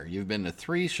better. You've been to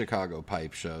 3 Chicago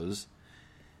pipe shows.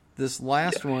 This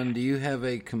last one, do you have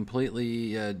a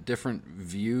completely different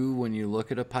view when you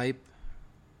look at a pipe?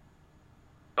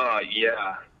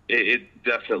 Yeah, it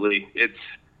definitely.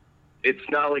 It's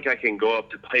not like I can go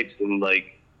up to pipes and,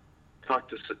 like, talk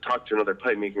to another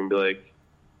pipe maker and be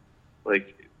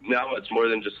like now it's more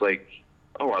than just like,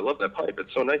 oh, I love that pipe,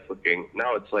 it's so nice looking.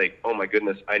 Now it's like, oh my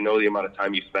goodness, I know the amount of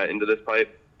time you spent into this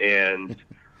pipe and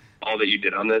all that you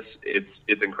did on this.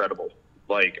 It's incredible.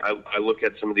 Like, I look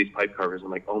at some of these pipe covers and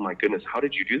I'm like, oh my goodness, how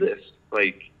did you do this?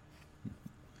 Like,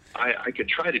 I could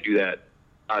try to do that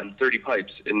on 30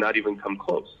 pipes and not even come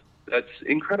close. That's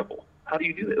incredible. How do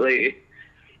you do that? Like,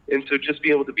 and so just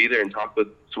being able to be there and talk with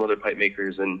some other pipe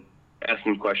makers and ask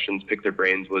them questions, pick their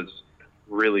brains, was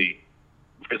really,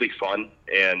 really fun,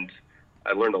 and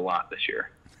I learned a lot this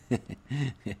year.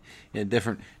 Yeah,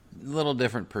 little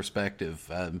different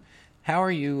perspective. How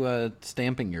are you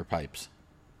stamping your pipes?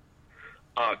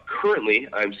 Currently,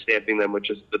 I'm stamping them with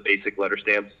just the basic letter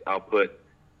stamps. I'll put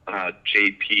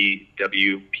JP,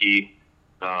 WP,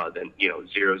 then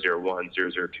 001,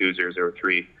 002,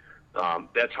 003.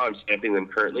 That's how I'm stamping them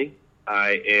currently.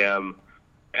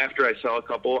 After I sell a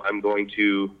couple, I'm going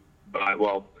to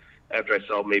after I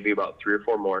sell maybe about 3 or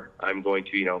 4 more, I'm going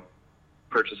to,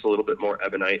 purchase a little bit more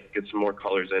ebonite, get some more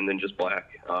colors in than just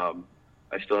black.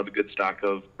 I still have a good stock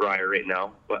of briar right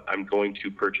now, but I'm going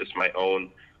to purchase my own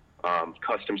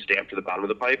custom stamp to the bottom of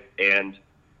the pipe. And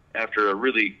after a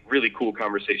really, really cool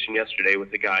conversation yesterday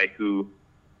with a guy who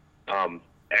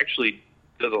actually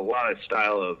does a lot of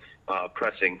style of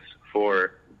pressings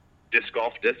for disc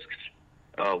golf discs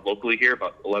locally here,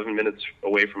 about 11 minutes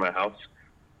away from my house.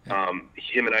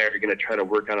 Him and I are going to try to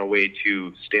work on a way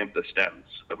to stamp the stems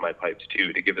of my pipes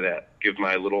too, to give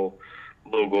my little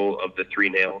logo of the 3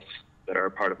 nails that are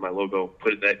a part of my logo,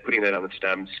 putting that on the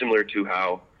stems, similar to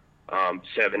how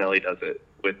Savinelli does it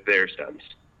with their stems.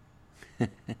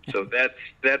 So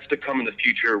that's to come in the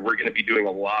future. We're going to be doing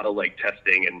a lot of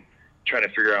testing and trying to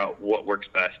figure out what works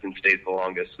best and stays the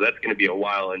longest. So that's going to be a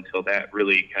while until that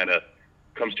really kind of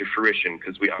comes to fruition,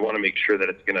 because I want to make sure that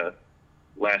it's going to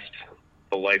last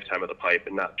the lifetime of the pipe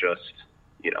and not just,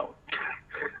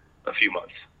 a few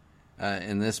months.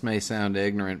 And this may sound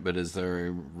ignorant, but is there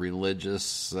a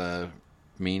religious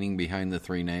meaning behind the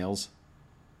 3 nails?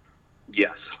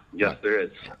 Yes, there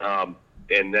is.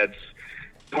 And that's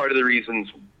part of the reasons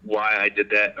why I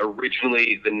did that.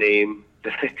 Originally, the name,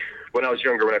 when I was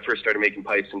younger, when I first started making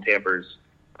pipes and tampers,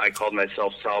 I called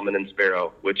myself Solomon and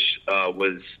Sparrow, which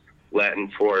was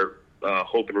Latin for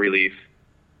hope and relief.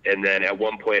 And then at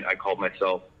one point, I called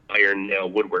myself Iron Nail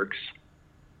Woodworks,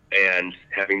 and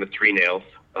having the 3 nails,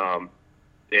 and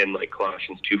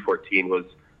Colossians 2:14 was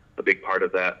a big part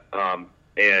of that.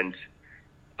 And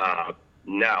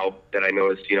now that I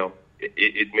noticed,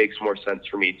 it makes more sense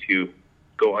for me to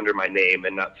go under my name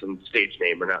and not some stage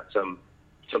name or not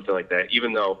something like that.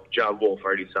 Even though John Wolfe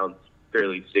already sounds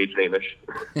fairly stage name-ish,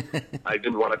 I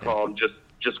didn't want to call him just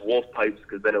just Wolf Pipes,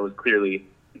 because then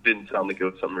it didn't sound like it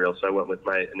was something real. So I went with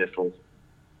my initials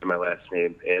and my last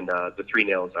name, and the 3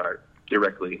 nails are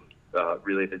directly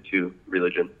related to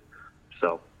religion.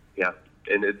 So yeah,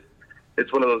 and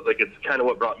it's one of those, like, it's kind of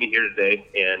what brought me here today,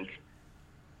 and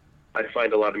I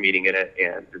find a lot of meaning in it,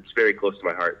 and it's very close to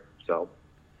my heart. So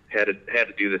had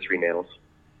to do the 3 nails.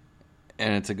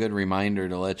 And it's a good reminder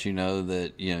to let you know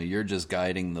that, you're just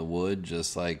guiding the wood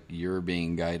just like you're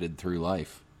being guided through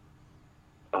life.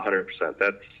 100%.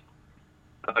 That's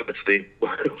obviously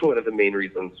one of the main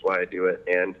reasons why I do it.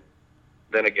 And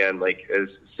then again, like, as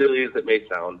silly as it may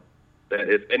sound, that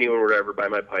if anyone were to ever buy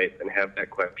my pipe and have that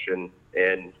question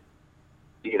and,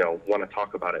 want to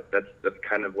talk about it, that's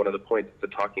kind of one of the points, the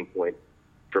talking point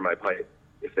for my pipe.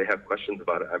 If they have questions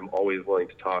about it, I'm always willing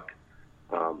to talk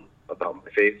about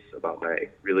my faith, about my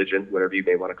religion, whatever you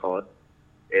may want to call it.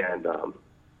 And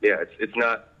it's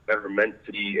not ever meant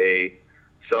to be a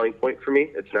selling point for me.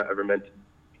 It's not ever meant to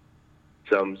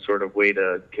some sort of way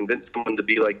to convince someone to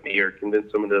be like me or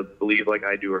convince someone to believe like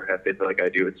I do or have faith like I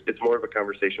do. It's more of a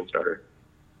conversation starter.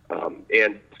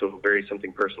 And so very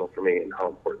something personal for me and how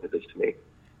important it is to me.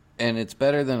 And it's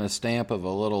better than a stamp of a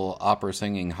little opera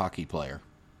singing hockey player.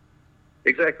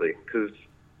 Exactly, because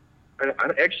I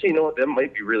actually know what that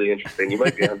might be really interesting. You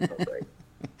might be on something.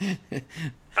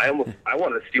 I want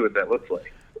to see what that looks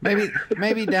like.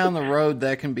 Maybe down the road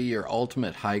that can be your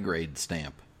ultimate high grade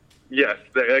stamp. Yes,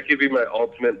 that could be my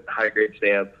ultimate high grade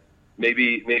stamp.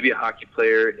 Maybe a hockey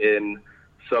player in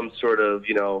some sort of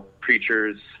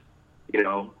preachers,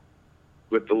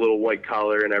 with the little white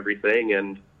collar and everything,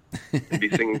 and be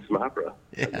singing some opera.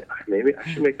 Yeah. Maybe I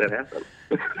should make that happen.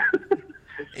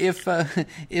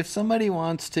 If somebody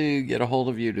wants to get a hold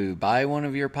of you to buy one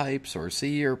of your pipes or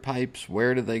see your pipes,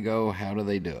 where do they go? How do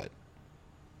they do it?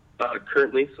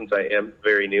 Currently, since I am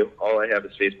very new, all I have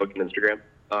is Facebook and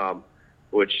Instagram,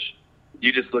 which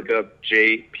you just look up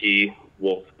JP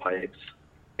Wolf Pipes,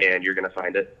 and you're going to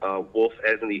find it. Wolf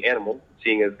as in the animal,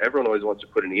 seeing as everyone always wants to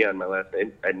put an E on my last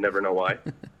name. I never know why,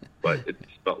 but it's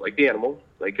spelled like the animal,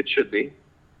 like it should be.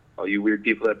 All you weird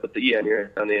people that put the E on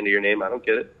the end of your name, I don't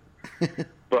get it.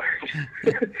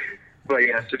 but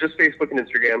yeah, so just Facebook and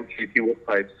Instagram, JP Wolf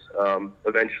Pipes.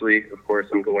 Eventually, of course,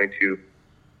 I'm going to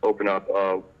open up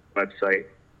a website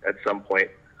at some point.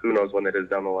 Who knows when it is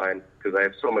down the line, because I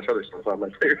have so much other stuff on my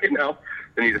plate right now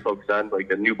I need to focus on,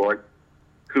 like a newborn,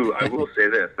 who I will say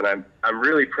this, and I'm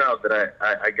really proud that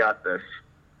I got this.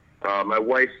 My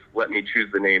wife let me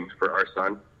choose the name for our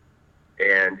son,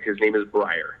 and his name is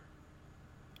Briar.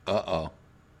 Uh-oh.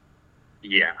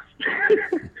 Yeah.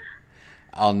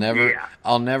 I'll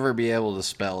never be able to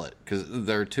spell it, because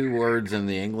there are 2 words in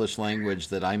the English language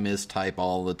that I mistype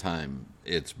all the time.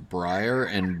 It's Briar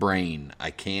and Brain. I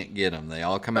can't get them. They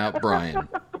all come out Brian.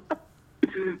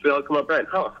 They all come out Brian.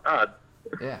 How odd.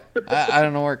 Yeah, I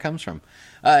don't know where it comes from.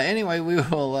 Anyway, we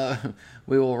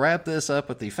will wrap this up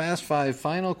with the Fast 5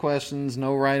 final questions.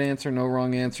 No right answer, no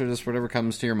wrong answer, just whatever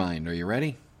comes to your mind. Are you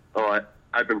ready? Oh,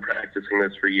 I've been practicing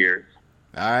this for years.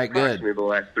 All right, good. Approximately the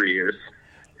last 3 years.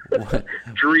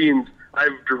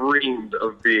 I've dreamed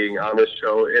of being on this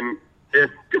show in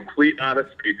complete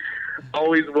honesty.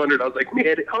 Always wondered, I was like,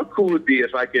 man, how cool would it be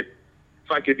if I could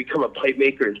become a pipe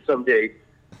maker and someday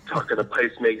talk on a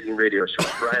Pipes Magazine radio show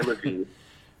with Brian Levine.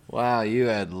 Wow, you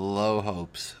had low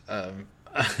hopes.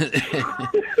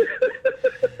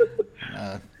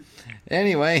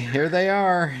 Anyway, here they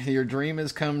are. Your dream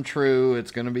has come true.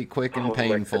 It's going to be quick and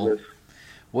painful.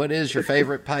 What is your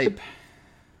favorite pipe?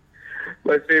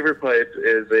 My favorite pipe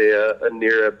is a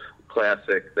Nearip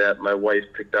Classic that my wife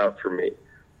picked out for me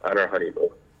on our honeymoon.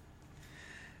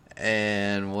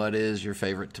 And what is your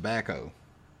favorite tobacco?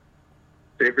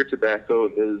 Favorite tobacco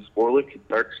is Orlick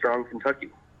Dark Strong Kentucky.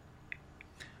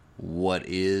 What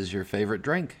is your favorite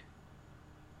drink?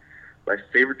 My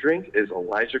favorite drink is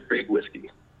Elijah Craig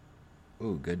whiskey.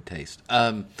 Ooh, good taste.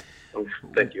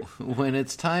 Thank you. When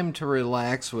it's time to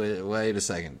relax, wait a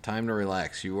second. Time to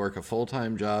relax. You work a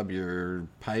full-time job, you're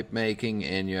pipe making,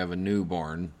 and you have a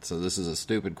newborn. So this is a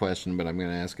stupid question, but I'm going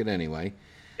to ask it anyway.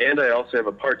 And I also have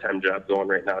a part-time job going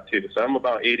right now, too. So I'm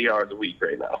about 80 hours a week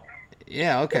right now.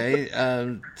 Yeah, okay.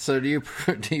 So do you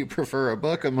prefer a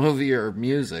book, a movie, or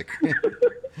music?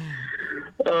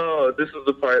 Oh, this is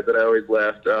the part that I always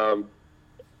laughed.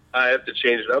 I have to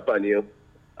change it up on you.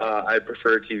 I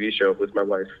prefer a TV show with my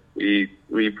wife. We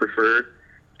prefer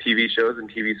TV shows and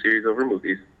TV series over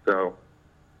movies, so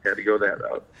had to go that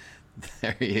route.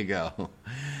 There you go.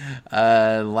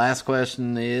 Last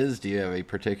question is, do you have a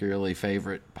particularly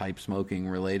favorite pipe smoking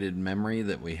related memory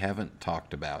that we haven't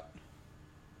talked about?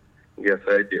 Yes,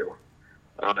 I do.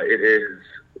 It is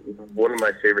one of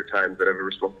my favorite times that I've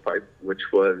ever smoked a pipe, which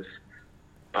was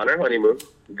on our honeymoon,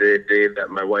 the day that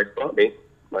my wife bought me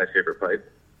my favorite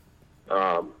pipe.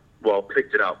 Well,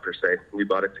 picked it out per se. We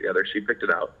bought it together. She picked it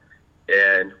out.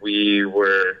 And we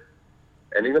were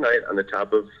ending the night on the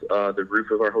top of the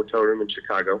roof of our hotel room in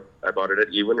Chicago. I bought it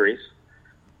at Ewan Reese.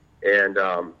 And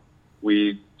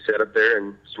we sat up there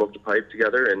and smoked a pipe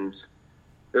together. And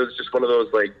it was just one of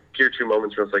those, like, Gear 2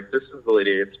 moments where I was like, this is the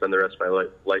lady I get to spend the rest of my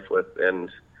life with. And,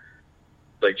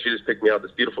 like, she just picked me out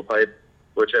this beautiful pipe,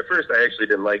 which at first I actually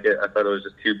didn't like it. I thought it was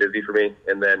just too busy for me.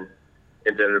 And then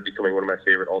it ended up becoming one of my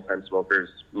favorite all-time smokers,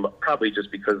 probably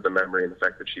just because of the memory and the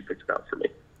fact that she picked it out for me.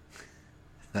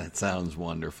 That sounds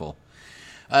wonderful.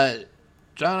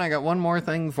 John, I got one more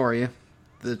thing for you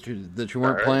that you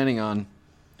weren't planning on.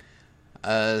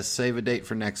 Save a date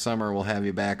for next summer. We'll have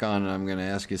you back on, and I'm going to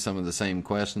ask you some of the same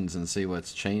questions and see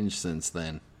what's changed since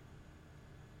then.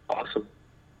 Awesome.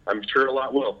 I'm sure a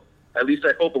lot will. At least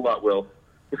I hope a lot will.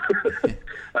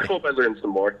 I hope I learn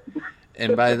some more.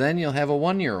 And by then, you'll have a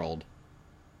 1-year-old.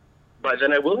 By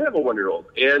then, I will have a 1-year-old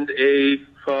and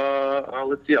I'll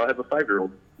have a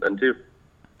 5-year-old then too.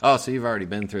 Oh, so you've already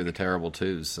been through the terrible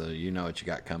twos, so you know what you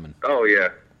got coming. Oh yeah.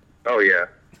 Oh yeah.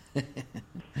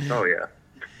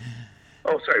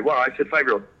 Oh, sorry. Wow, I said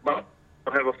 5-year-old. Wow,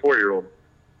 I'll have a 4-year-old.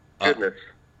 Goodness.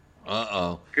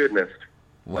 Uh-oh. Goodness.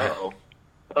 Well,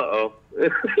 Uh-oh.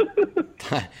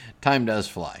 time does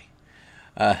fly.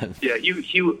 Yeah,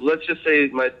 let's just say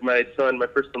my son, my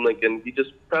first son Lincoln, he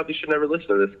just probably should never listen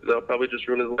to this because I'll probably just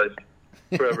ruin his life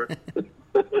forever.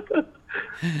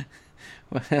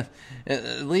 Well,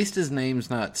 at least his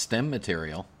name's not STEM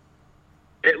material.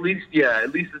 At least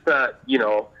it's not,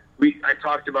 I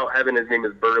talked about having his name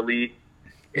as Burley,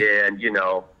 and,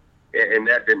 and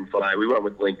that didn't fly. We went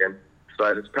with Lincoln, so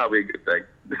it's probably a good thing.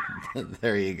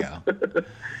 There you go.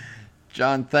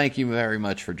 John, thank you very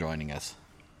much for joining us.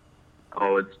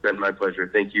 Oh, it's been my pleasure.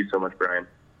 Thank you so much, Brian.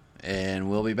 And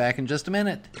we'll be back in just a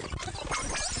minute.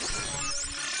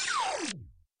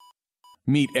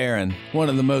 Meet Aaron, one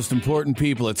of the most important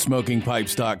people at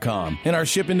SmokingPipes.com. In our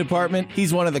shipping department,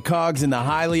 he's one of the cogs in the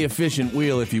highly efficient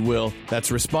wheel, if you will, that's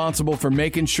responsible for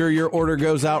making sure your order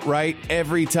goes out right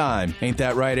every time. Ain't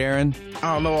that right, Aaron?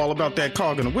 I don't know all about that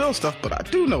cog and the wheel stuff, but I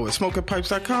do know at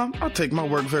SmokingPipes.com, I take my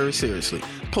work very seriously.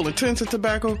 Pulling tins of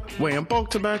tobacco, weighing bulk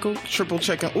tobacco, triple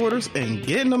checking orders, and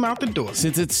getting them out the door.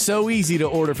 Since it's so easy to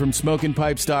order from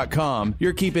SmokingPipes.com,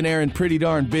 you're keeping Aaron pretty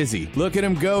darn busy. Look at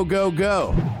him go, go,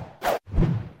 go.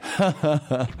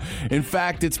 In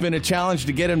fact, it's been a challenge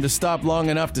to get him to stop long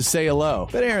enough to say hello.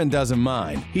 But Aaron doesn't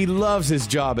mind. He loves his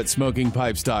job at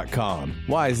SmokingPipes.com.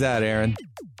 Why is that, Aaron?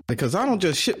 Because I don't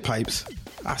just ship pipes,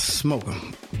 I smoke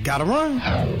them. Gotta run.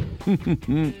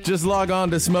 Just log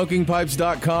on to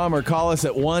SmokingPipes.com or call us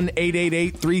at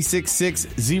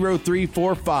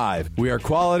 1-888-366-0345. We are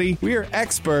quality. We are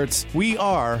experts. We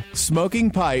are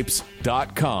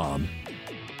SmokingPipes.com.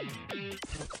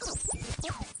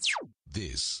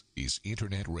 This is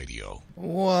Internet Radio.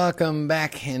 Welcome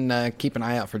back, and keep an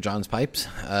eye out for John's Pipes.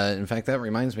 In fact, that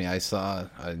reminds me, I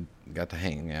got to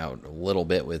hang out a little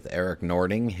bit with Eric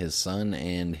Nording. His son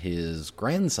and his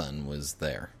grandson was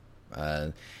there,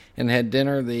 and had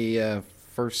dinner the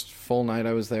first full night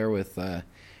I was there with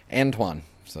Antoine.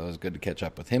 So it was good to catch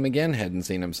up with him again. Hadn't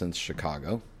seen him since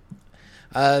Chicago.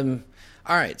 All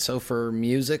right, so for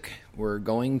music, we're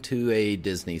going to a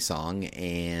Disney song,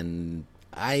 and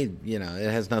it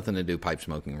has nothing to do pipe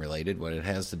smoking related. What it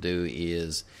has to do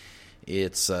is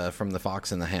it's from The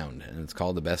Fox and the Hound, and it's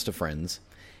called The Best of Friends.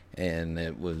 And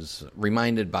it was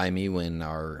reminded by me when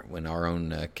our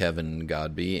own Kevin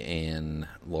Godby and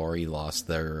Lori lost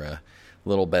their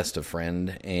little best of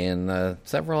friend, and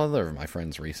several other of my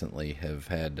friends recently have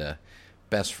had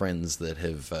best friends that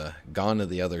have gone to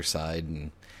the other side,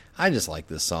 and I just like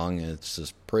this song. It's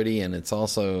just pretty, and it's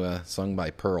also sung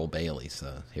by Pearl Bailey,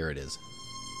 so here it is.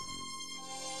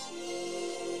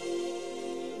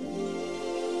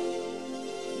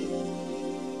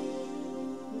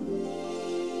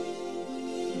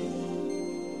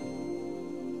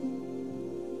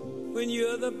 When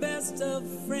you're the best of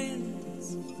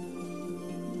friends,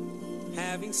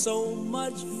 having so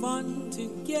much fun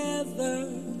together,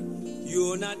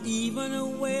 you're not even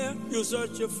aware you're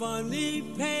such a funny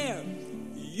pair.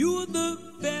 You're the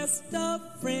best of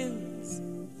friends.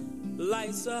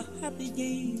 Life's a happy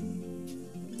game.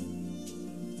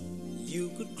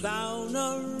 You could clown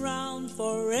around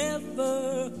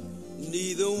forever.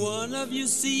 Neither one of you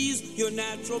sees your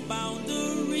natural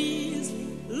boundaries.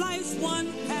 Life's one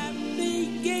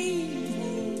happy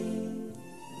game.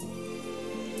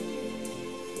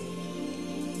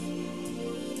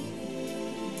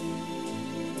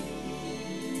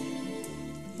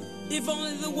 If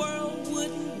only the world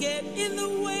wouldn't get in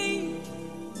the way.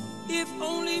 If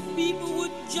only people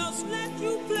would just let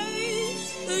you play.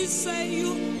 They say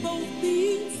you're both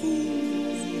being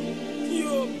fools.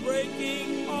 You're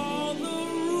breaking all the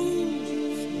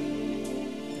rules.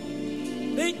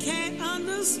 They can't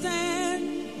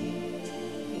understand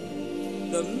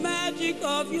the magic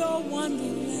of your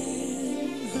wonderland.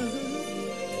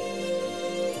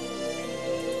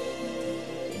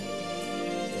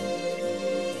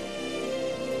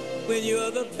 When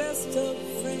you're the best of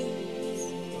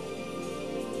friends,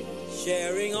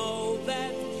 sharing all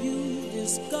that you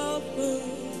discover.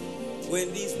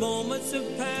 When these moments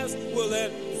have passed, will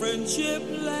that friendship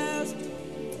last?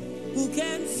 Who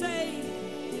can say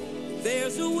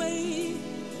there's a way?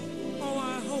 Oh,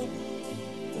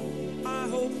 I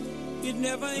hope it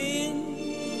never ends.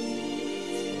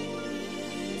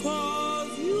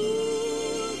 'Cause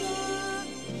you're the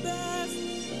best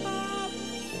of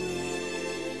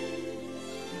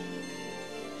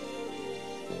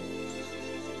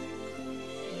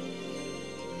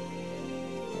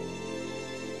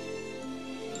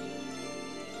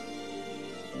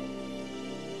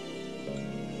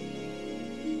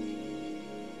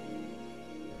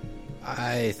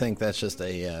I think that's just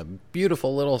a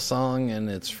beautiful little song, and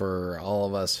it's for all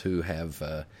of us who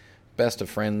have best of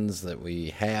friends that we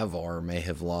have or may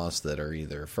have lost that are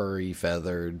either furry,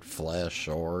 feathered, flesh,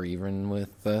 or even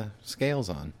with scales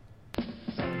on.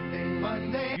 Sunday,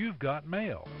 Monday, you've got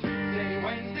mail. Tuesday,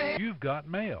 Wednesday, You've got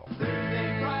mail.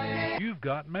 Thursday, Friday, You've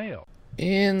got mail.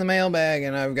 In the mailbag,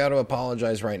 and I've got to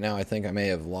apologize right now. I think I may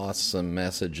have lost some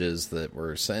messages that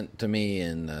were sent to me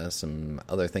and some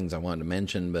other things I wanted to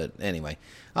mention, but anyway,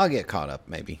 I'll get caught up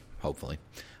maybe, hopefully.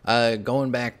 Going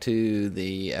back to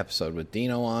the episode with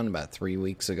Dino on about 4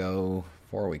 weeks ago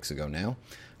now,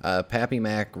 Pappy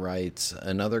Mac writes,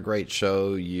 another great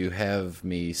show. You have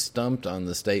me stumped on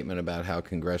the statement about how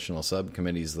congressional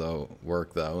subcommittees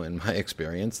work, though. In my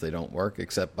experience, they don't work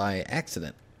except by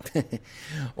accident.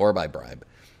 Or by bribe.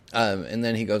 And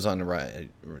then he goes on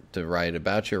to write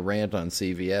about your rant on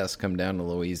CVS. Come down to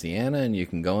Louisiana and you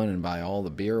can go in and buy all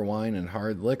the beer, wine, and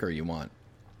hard liquor you want.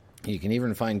 You can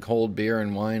even find cold beer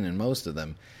and wine in most of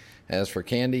them. As for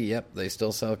candy, yep, they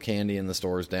still sell candy in the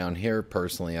stores down here.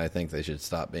 Personally, I think they should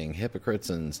stop being hypocrites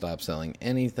and stop selling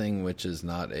anything which is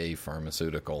not a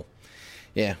pharmaceutical.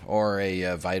 Yeah, or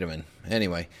a vitamin.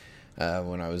 Anyway,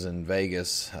 when I was in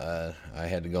Vegas, I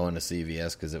had to go into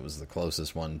CVS because it was the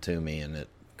closest one to me, and it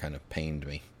kind of pained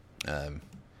me.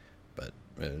 But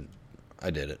I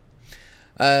did it.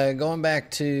 Going back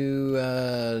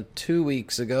to 2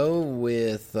 weeks ago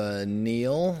with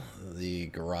Neil, the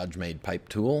garage-made pipe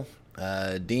tool.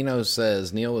 Dino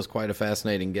says, Neil was quite a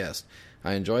fascinating guest.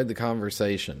 I enjoyed the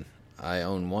conversation. I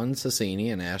own one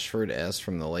Sassini, an Ashford S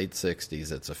from the late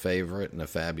 60s. It's a favorite and a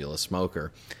fabulous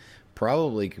smoker.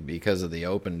 Probably because of the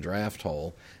open draft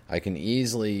hole, I can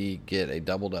easily get a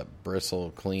doubled-up bristle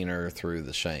cleaner through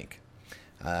the shank.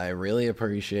 I really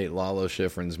appreciate Lalo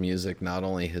Schifrin's music, not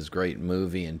only his great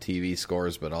movie and TV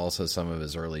scores, but also some of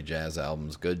his early jazz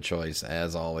albums. Good choice,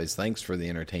 as always. Thanks for the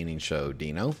entertaining show,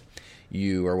 Dino.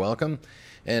 You are welcome.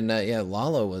 And, yeah,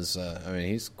 Lalo was,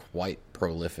 he's quite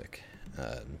prolific.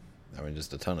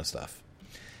 Just a ton of stuff.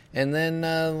 And then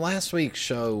last week's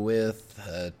show with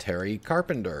Terry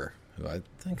Carpenter, who I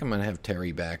think I'm going to have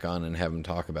Terry back on and have him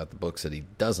talk about the books that he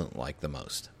doesn't like the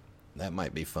most. That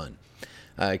might be fun.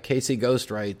 Casey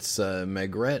Ghost writes,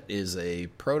 Maigret is a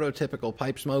prototypical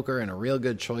pipe smoker and a real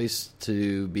good choice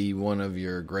to be one of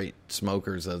your great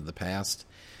smokers of the past.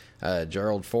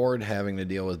 Gerald Ford, having to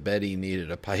deal with Betty,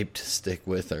 needed a pipe to stick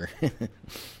with her.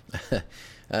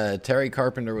 Terry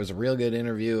Carpenter was a real good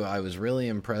interview. I was really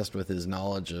impressed with his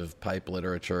knowledge of pipe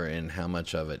literature and how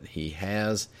much of it he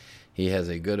has. He has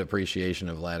a good appreciation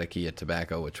of Latakia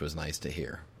tobacco, which was nice to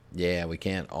hear. Yeah, we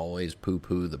can't always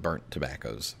poo-poo the burnt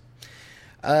tobaccos.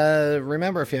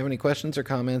 Remember, if you have any questions or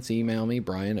comments, email me,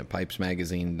 Brian at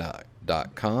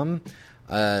PipesMagazine.com.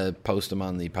 Post them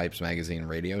on the Pipes Magazine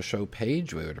radio show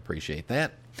page. We would appreciate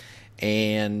that.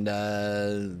 And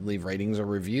leave ratings or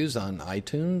reviews on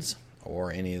iTunes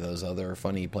or any of those other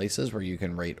funny places where you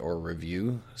can rate or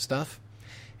review stuff.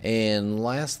 And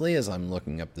lastly, as I'm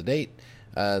looking up the date,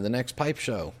 the next pipe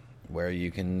show where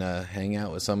you can hang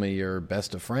out with some of your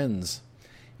best of friends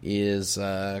is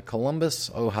Columbus,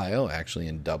 Ohio, actually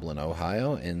in Dublin,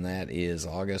 Ohio, and that is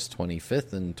August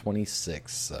 25th and 26th.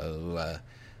 So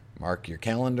mark your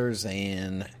calendars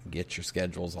and get your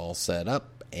schedules all set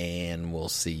up, and we'll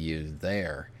see you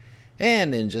there.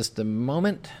 And in just a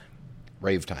moment,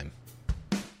 rave time.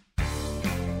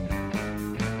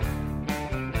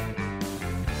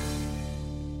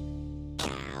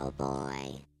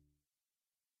 Cowboy.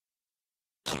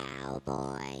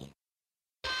 Cowboy.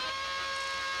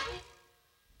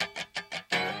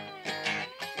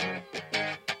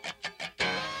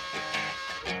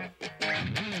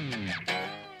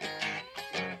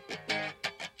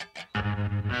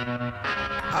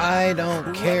 I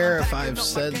don't care if I've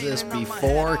said this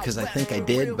before, because I think I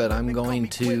did, but I'm going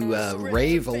to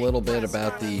rave a little bit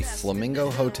about the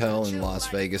Flamingo Hotel in Las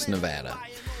Vegas, Nevada.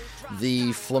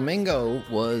 The Flamingo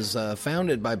was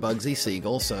founded by Bugsy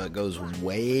Siegel, so it goes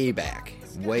way back.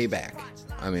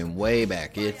 I mean, way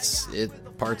back.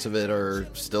 Parts of it are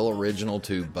still original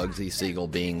to Bugsy Siegel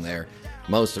being there.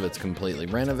 Most of it's completely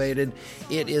renovated.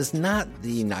 It is not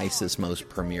the nicest, most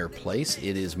premier place.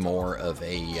 It is more of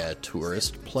a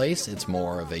tourist place. It's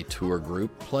more of a tour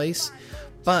group place.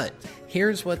 But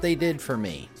here's what they did for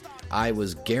me. I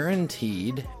was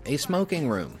guaranteed a smoking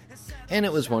room. And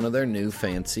it was one of their new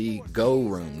fancy go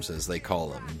rooms, as they call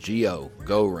them.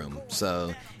 Go room.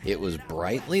 So it was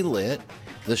brightly lit.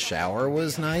 The shower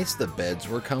was nice, the beds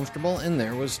were comfortable, and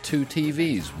there was 2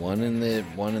 TVs, one in the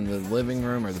living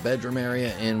room or the bedroom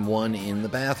area and one in the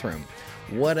bathroom.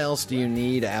 What else do you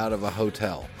need out of a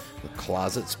hotel? The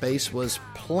closet space was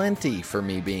plenty for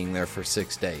me being there for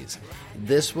 6 days.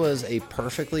 This was a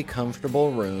perfectly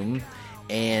comfortable room,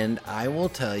 and I will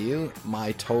tell you,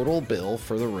 my total bill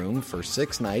for the room for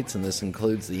 6 nights, and this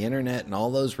includes the internet and all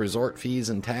those resort fees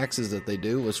and taxes that they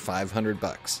do, was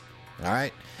 $500. All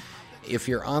right? If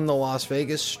you're on the Las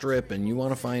Vegas Strip and you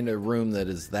want to find a room that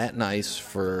is that nice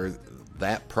for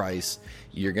that price,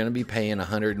 you're going to be paying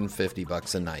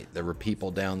 $150 a night. There were people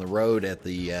down the road at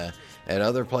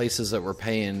other places that were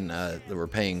paying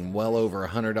well over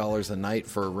 $100 a night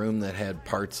for a room that had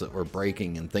parts that were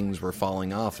breaking and things were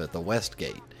falling off at the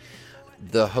Westgate.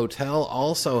 The hotel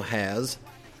also has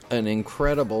an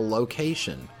incredible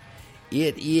location.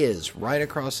 It is right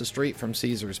across the street from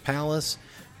Caesar's Palace,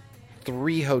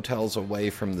 3 hotels away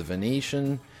from the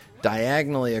Venetian,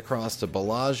 diagonally across to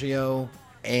Bellagio,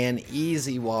 and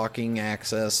easy walking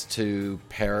access to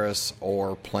Paris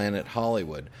or Planet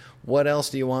Hollywood. What else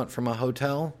do you want from a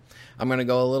hotel? I'm going to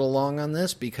go a little long on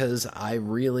this because I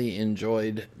really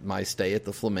enjoyed my stay at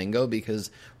the Flamingo,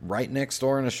 because right next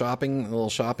door in a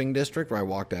little shopping district where I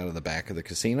walked out of the back of the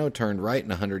casino, turned right, and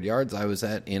 100 yards I was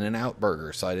at In-N-Out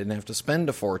Burger, so I didn't have to spend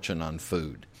a fortune on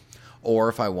food. Or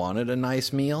if I wanted a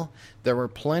nice meal, there were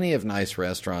plenty of nice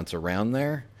restaurants around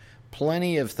there,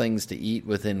 plenty of things to eat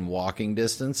within walking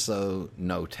distance, so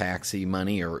no taxi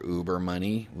money or Uber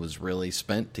money was really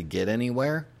spent to get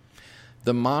anywhere.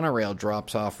 The monorail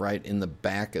drops off right in the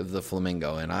back of the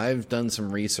Flamingo, and I've done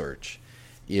some research.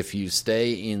 If you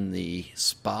stay in the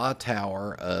spa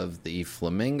tower of the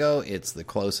Flamingo, it's the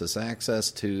closest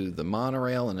access to the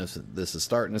monorail, and if this is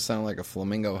starting to sound like a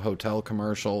Flamingo hotel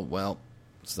commercial, well,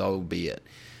 so be it.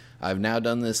 I've now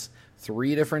done this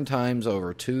 3 different times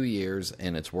over 2 years,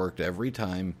 and it's worked every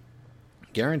time.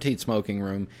 Guaranteed smoking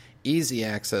room, easy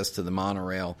access to the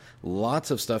monorail, lots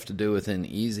of stuff to do within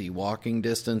easy walking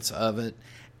distance of it.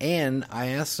 And I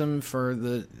asked them for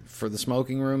the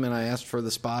smoking room, and I asked for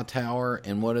the spa tower,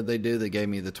 and what did they do? They gave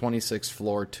me the 26th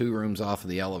floor, 2 rooms off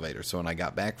of the elevator. So when I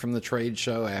got back from the trade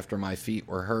show after my feet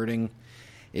were hurting,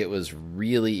 it was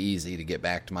really easy to get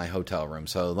back to my hotel room.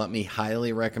 So let me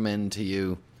highly recommend to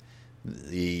you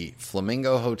the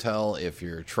Flamingo Hotel if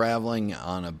you're traveling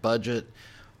on a budget,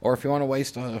 or if you want to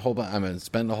waste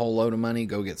spend a whole load of money,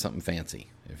 go get something fancy.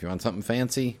 If you want something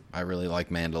fancy, I really like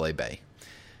Mandalay Bay.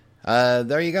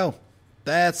 There you go.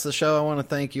 That's the show. I want to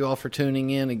thank you all for tuning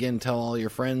in. Again, tell all your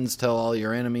friends, tell all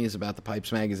your enemies about the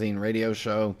Pipes Magazine radio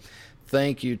show.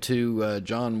 Thank you to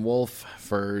John Wolf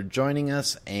for joining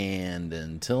us, and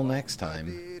until next time.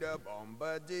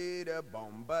 Happy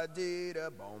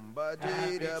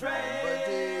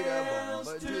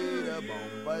trails to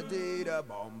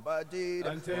you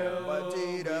until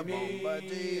we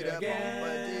meet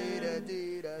again.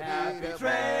 Happy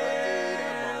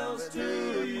trails to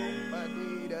you.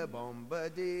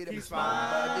 Keep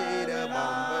smiling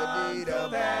until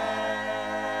then.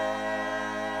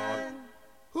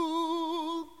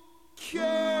 Who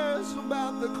cares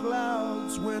about the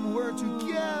clouds when we're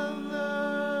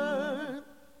together?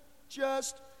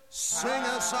 Just sing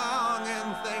a song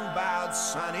and think about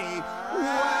sunny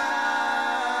weather.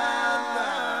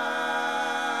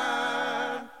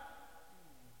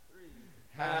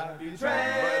 Happy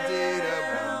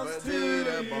trails to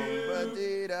you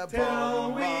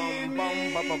till we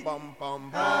meet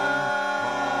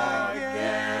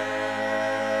again.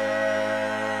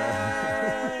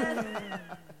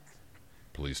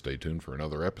 Please Please stay tuned for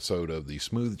another episode of the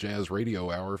Smooth Jazz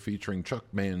Radio Hour featuring Chuck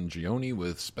Mangione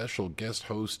with special guest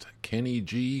host Kenny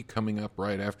G coming up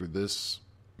right after this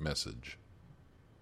message.